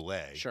Barry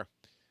Boulet. Sure.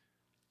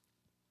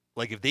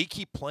 Like, if they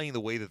keep playing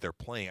the way that they're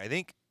playing, I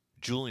think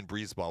Julian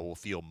Breezeball will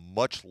feel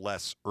much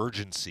less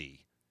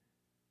urgency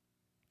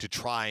to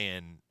try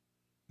and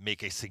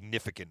make a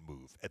significant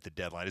move at the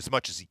deadline as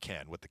much as he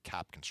can with the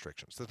cap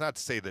constrictions. That's not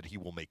to say that he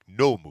will make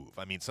no move.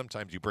 I mean,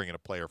 sometimes you bring in a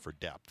player for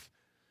depth.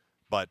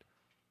 But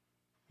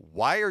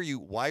why are you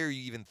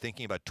even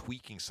thinking about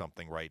tweaking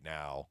something right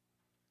now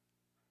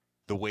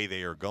the way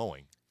they are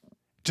going?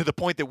 To the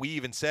point that we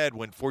even said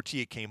when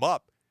Fortier came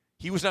up,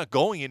 he was not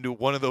going into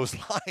one of those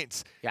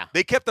lines. Yeah.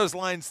 They kept those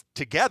lines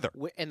together.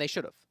 And they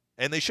should have.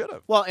 And they should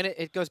have. Well, and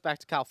it goes back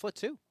to Cal Foote,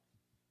 too.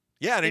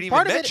 Yeah, and I didn't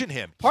part even of it- mention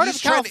him. part He's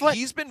of Cal Foote-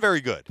 he's been very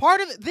good.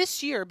 Part of it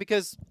this year,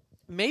 because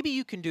maybe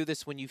you can do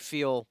this when you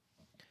feel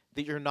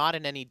that you're not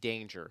in any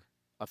danger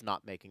of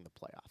not making the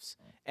playoffs.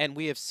 And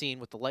we have seen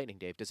with the Lightning,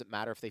 Dave, does it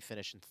matter if they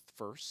finish in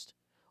first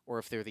or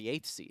if they're the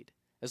 8th seed?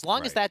 As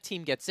long as Right. that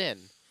team gets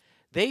in,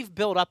 they've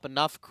built up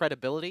enough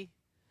credibility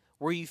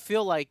where you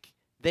feel like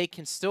they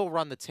can still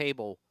run the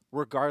table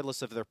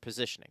regardless of their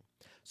positioning.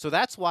 So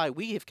that's why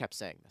we have kept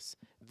saying this.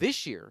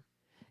 This year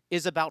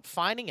is about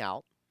finding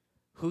out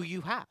who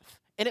you have.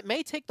 And it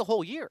may take the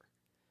whole year.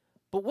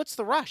 But what's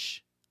the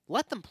rush?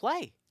 Let them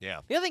play.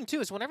 Yeah. The other thing,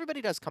 too, is when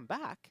everybody does come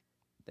back,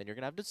 then you're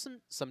going to have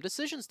some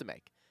decisions to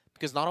make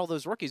because not all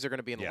those rookies are going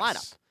to be in the Yes.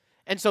 lineup.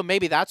 And so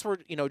maybe that's where,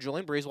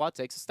 Julian Breezewald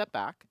takes a step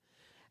back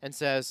and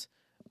says,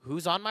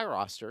 who's on my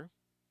roster?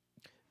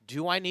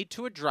 Do I need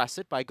to address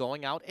it by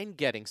going out and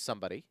getting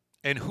somebody?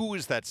 And who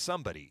is that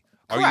somebody?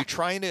 Are you Correct.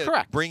 trying to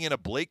Correct. bring in a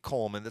Blake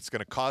Coleman that's going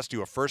to cost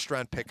you a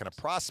first-round pick and a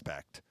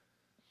prospect?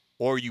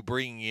 Or are you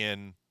bringing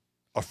in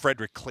a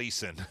Frederick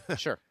Claesson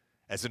Sure.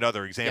 as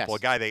another example, Yes.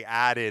 a guy they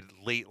added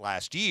late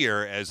last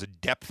year as a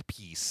depth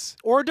piece?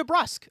 Or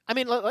DeBrusque. I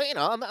mean,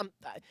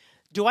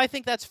 do I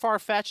think that's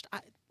far-fetched?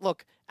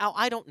 Look, Al,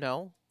 I don't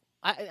know.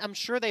 I'm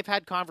sure they've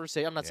had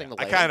conversation. I'm not saying the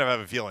I Lightning. kind of have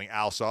a feeling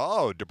Al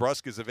saw,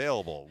 DeBrusque is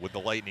available. Would the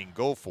Lightning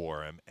go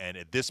for him? And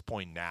at this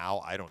point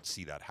now, I don't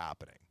see that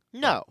happening.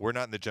 No. We're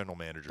not in the general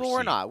manager But we're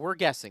seat. not. We're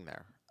guessing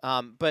there.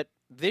 But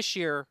this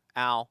year,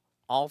 Al,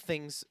 all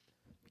things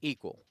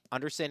equal,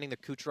 understanding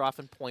that Kucherov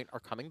and Point are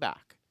coming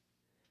back,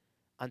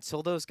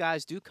 until those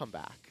guys do come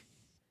back,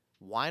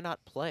 why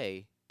not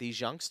play these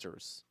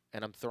youngsters?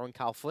 And I'm throwing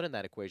Cal Foote in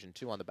that equation,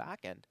 too, on the back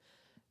end.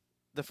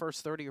 The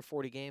first 30 or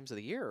 40 games of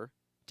the year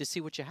to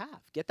see what you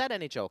have. Get that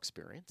NHL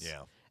experience.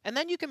 Yeah. And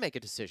then you can make a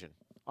decision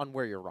on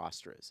where your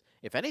roster is.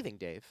 If anything,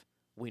 Dave,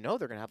 we know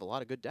they're going to have a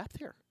lot of good depth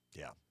here.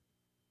 Yeah.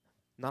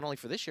 Not only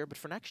for this year, but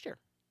for next year.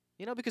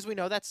 Because we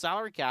know that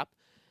salary cap,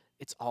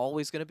 it's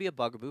always going to be a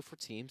bugaboo for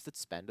teams that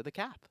spend to the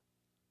cap.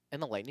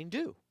 And the Lightning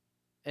do.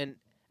 And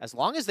as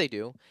long as they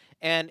do,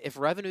 and if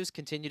revenues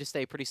continue to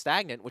stay pretty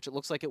stagnant, which it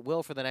looks like it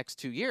will for the next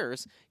 2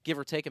 years, give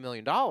or take $1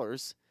 million,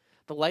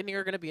 the Lightning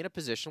are going to be in a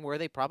position where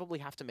they probably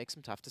have to make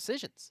some tough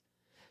decisions.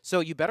 So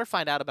you better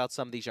find out about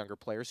some of these younger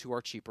players who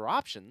are cheaper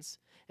options.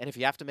 And if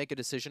you have to make a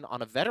decision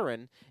on a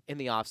veteran in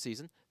the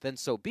offseason, then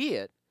so be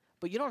it.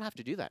 But you don't have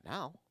to do that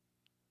now.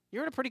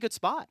 You're in a pretty good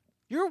spot.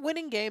 You're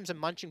winning games and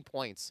munching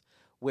points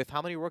with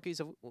how many rookies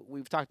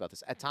we've talked about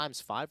this. At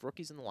times, 5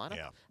 rookies in the lineup.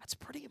 Yeah. That's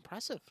pretty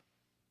impressive.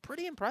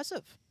 Pretty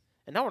impressive.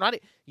 And now we're not.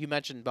 You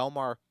mentioned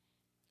Belmar,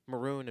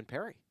 Maroon, and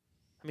Perry.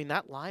 I mean,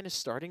 that line is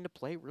starting to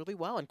play really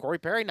well. And Corey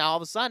Perry, now all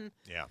of a sudden,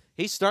 Yeah.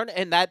 he's starting.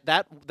 And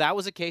that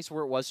was a case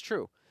where it was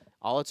true.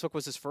 All it took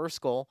was his first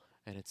goal,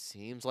 and it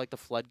seems like the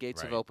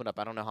floodgates have Right. opened up.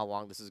 I don't know how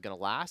long this is going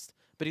to last,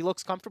 but he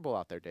looks comfortable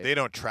out there, Dave. They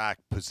don't track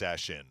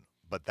possession,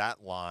 but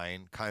that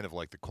line, kind of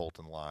like the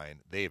Colton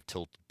line, they have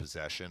tilted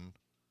possession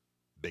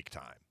big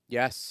time.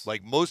 Yes.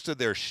 Like most of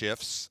their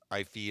shifts,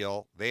 I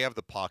feel, they have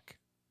the puck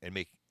and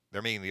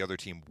they're making the other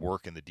team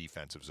work in the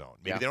defensive zone.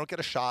 Maybe Yeah. they don't get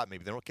a shot,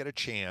 maybe they don't get a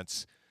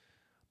chance,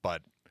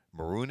 but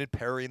Maroon and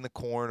Perry in the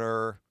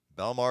corner,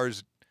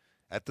 Belmar's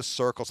at the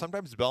circle.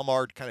 Sometimes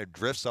Belmar kind of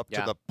drifts up to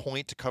Yeah. the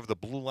point to cover the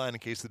blue line in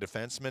case the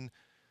defenseman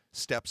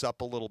steps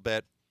up a little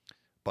bit.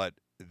 But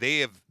they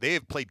have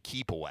played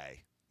keep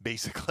away,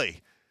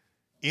 basically,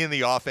 in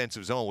the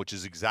offensive zone, which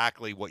is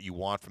exactly what you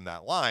want from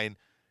that line.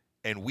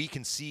 And we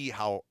can see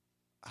how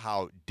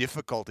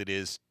difficult it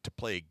is to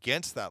play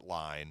against that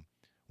line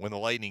when the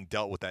Lightning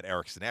dealt with that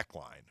Eriksson Ek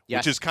line, Yes.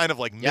 which is kind of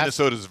like Yes.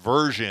 Minnesota's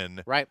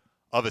version Right.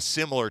 of a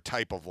similar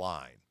type of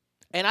line.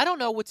 And I don't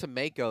know what to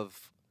make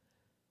of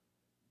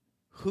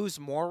who's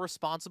more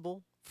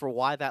responsible for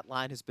why that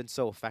line has been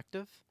so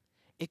effective.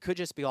 It could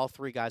just be all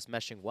 3 guys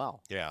meshing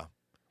well. Yeah.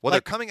 Well,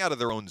 they're coming out of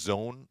their own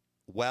zone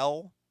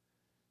well.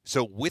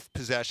 So with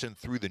possession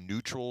through the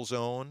neutral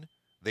zone,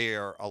 they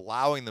are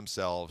allowing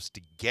themselves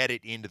to get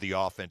it into the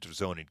offensive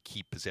zone and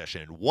keep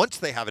possession. And once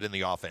they have it in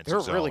the offensive They're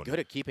zone, really good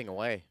at keeping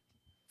away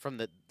from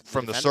the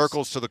defenders.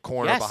 circles to the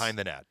corner Yes. behind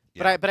the net.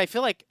 But I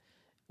feel like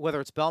whether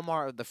it's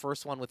Belmar, the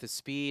first one with his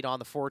speed on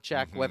the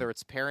forecheck, Mhm. whether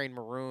it's Perry and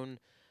Maroon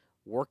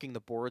working the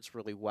boards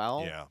really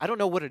well, Yeah. I don't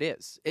know what it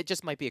is. It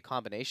just might be a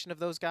combination of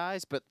those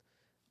guys, but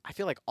I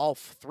feel like all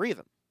 3 of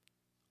them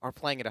are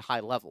playing at a high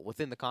level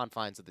within the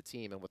confines of the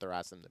team and what they're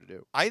asking them to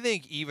do. I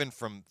think even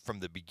from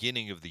the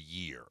beginning of the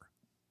year,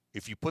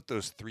 if you put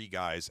those 3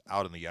 guys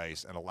out on the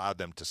ice and allowed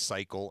them to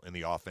cycle in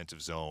the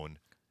offensive zone,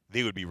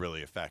 they would be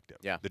really effective.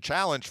 Yeah. The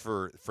challenge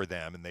for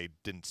them, and they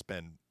didn't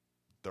spend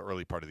the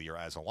early part of the year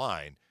as a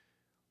line,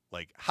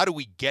 like, how do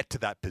we get to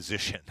that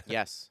position?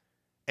 Yes.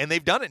 And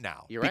they've done it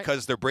now. You're right.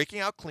 Because they're breaking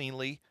out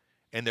cleanly,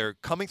 and they're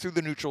coming through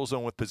the neutral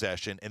zone with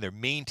possession, and they're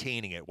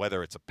maintaining it,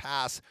 whether it's a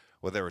pass,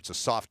 whether it's a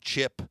soft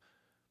chip.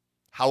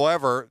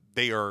 However,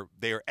 they are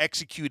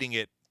executing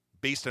it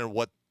based on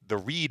what the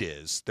read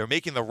is. They're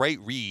making the right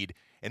read,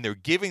 and they're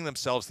giving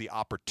themselves the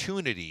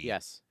opportunity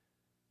Yes.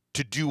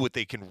 to do what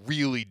they can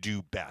really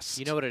do best.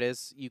 You know what it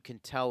is? You can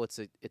tell it's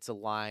a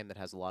line that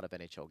has a lot of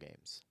NHL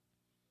games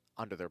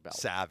under their belt.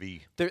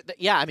 Savvy.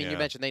 Yeah, I mean, you Yeah.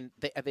 mentioned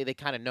they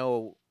kind of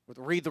know,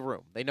 read the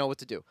room. They know what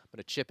to do. I'm going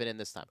to chip it in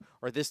this time.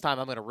 Or this time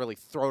I'm going to really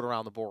throw it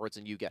around the boards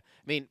and you get.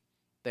 I mean,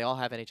 they all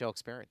have NHL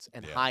experience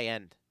and Yeah.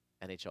 high-end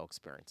NHL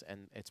experience.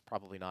 And it's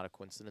probably not a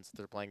coincidence that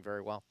they're playing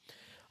very well.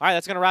 All right,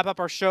 that's going to wrap up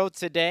our show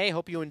today.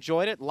 Hope you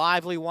enjoyed it.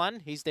 Lively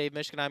one. He's Dave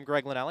Mishkin. I'm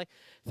Greg Linelli.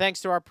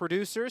 Thanks to our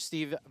producers,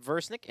 Steve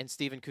Versnick and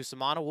Steven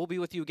Cusimano. We'll be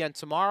with you again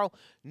tomorrow,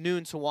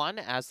 noon to 1,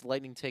 as the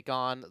Lightning take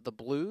on the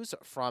Blues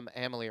from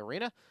Amalie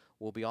Arena.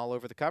 We'll be all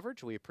over the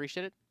coverage. We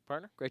appreciate it,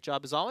 partner. Great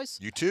job as always.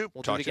 You too.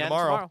 We'll Talk do it to you again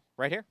tomorrow.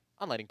 right here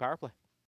on Lightning Power Play.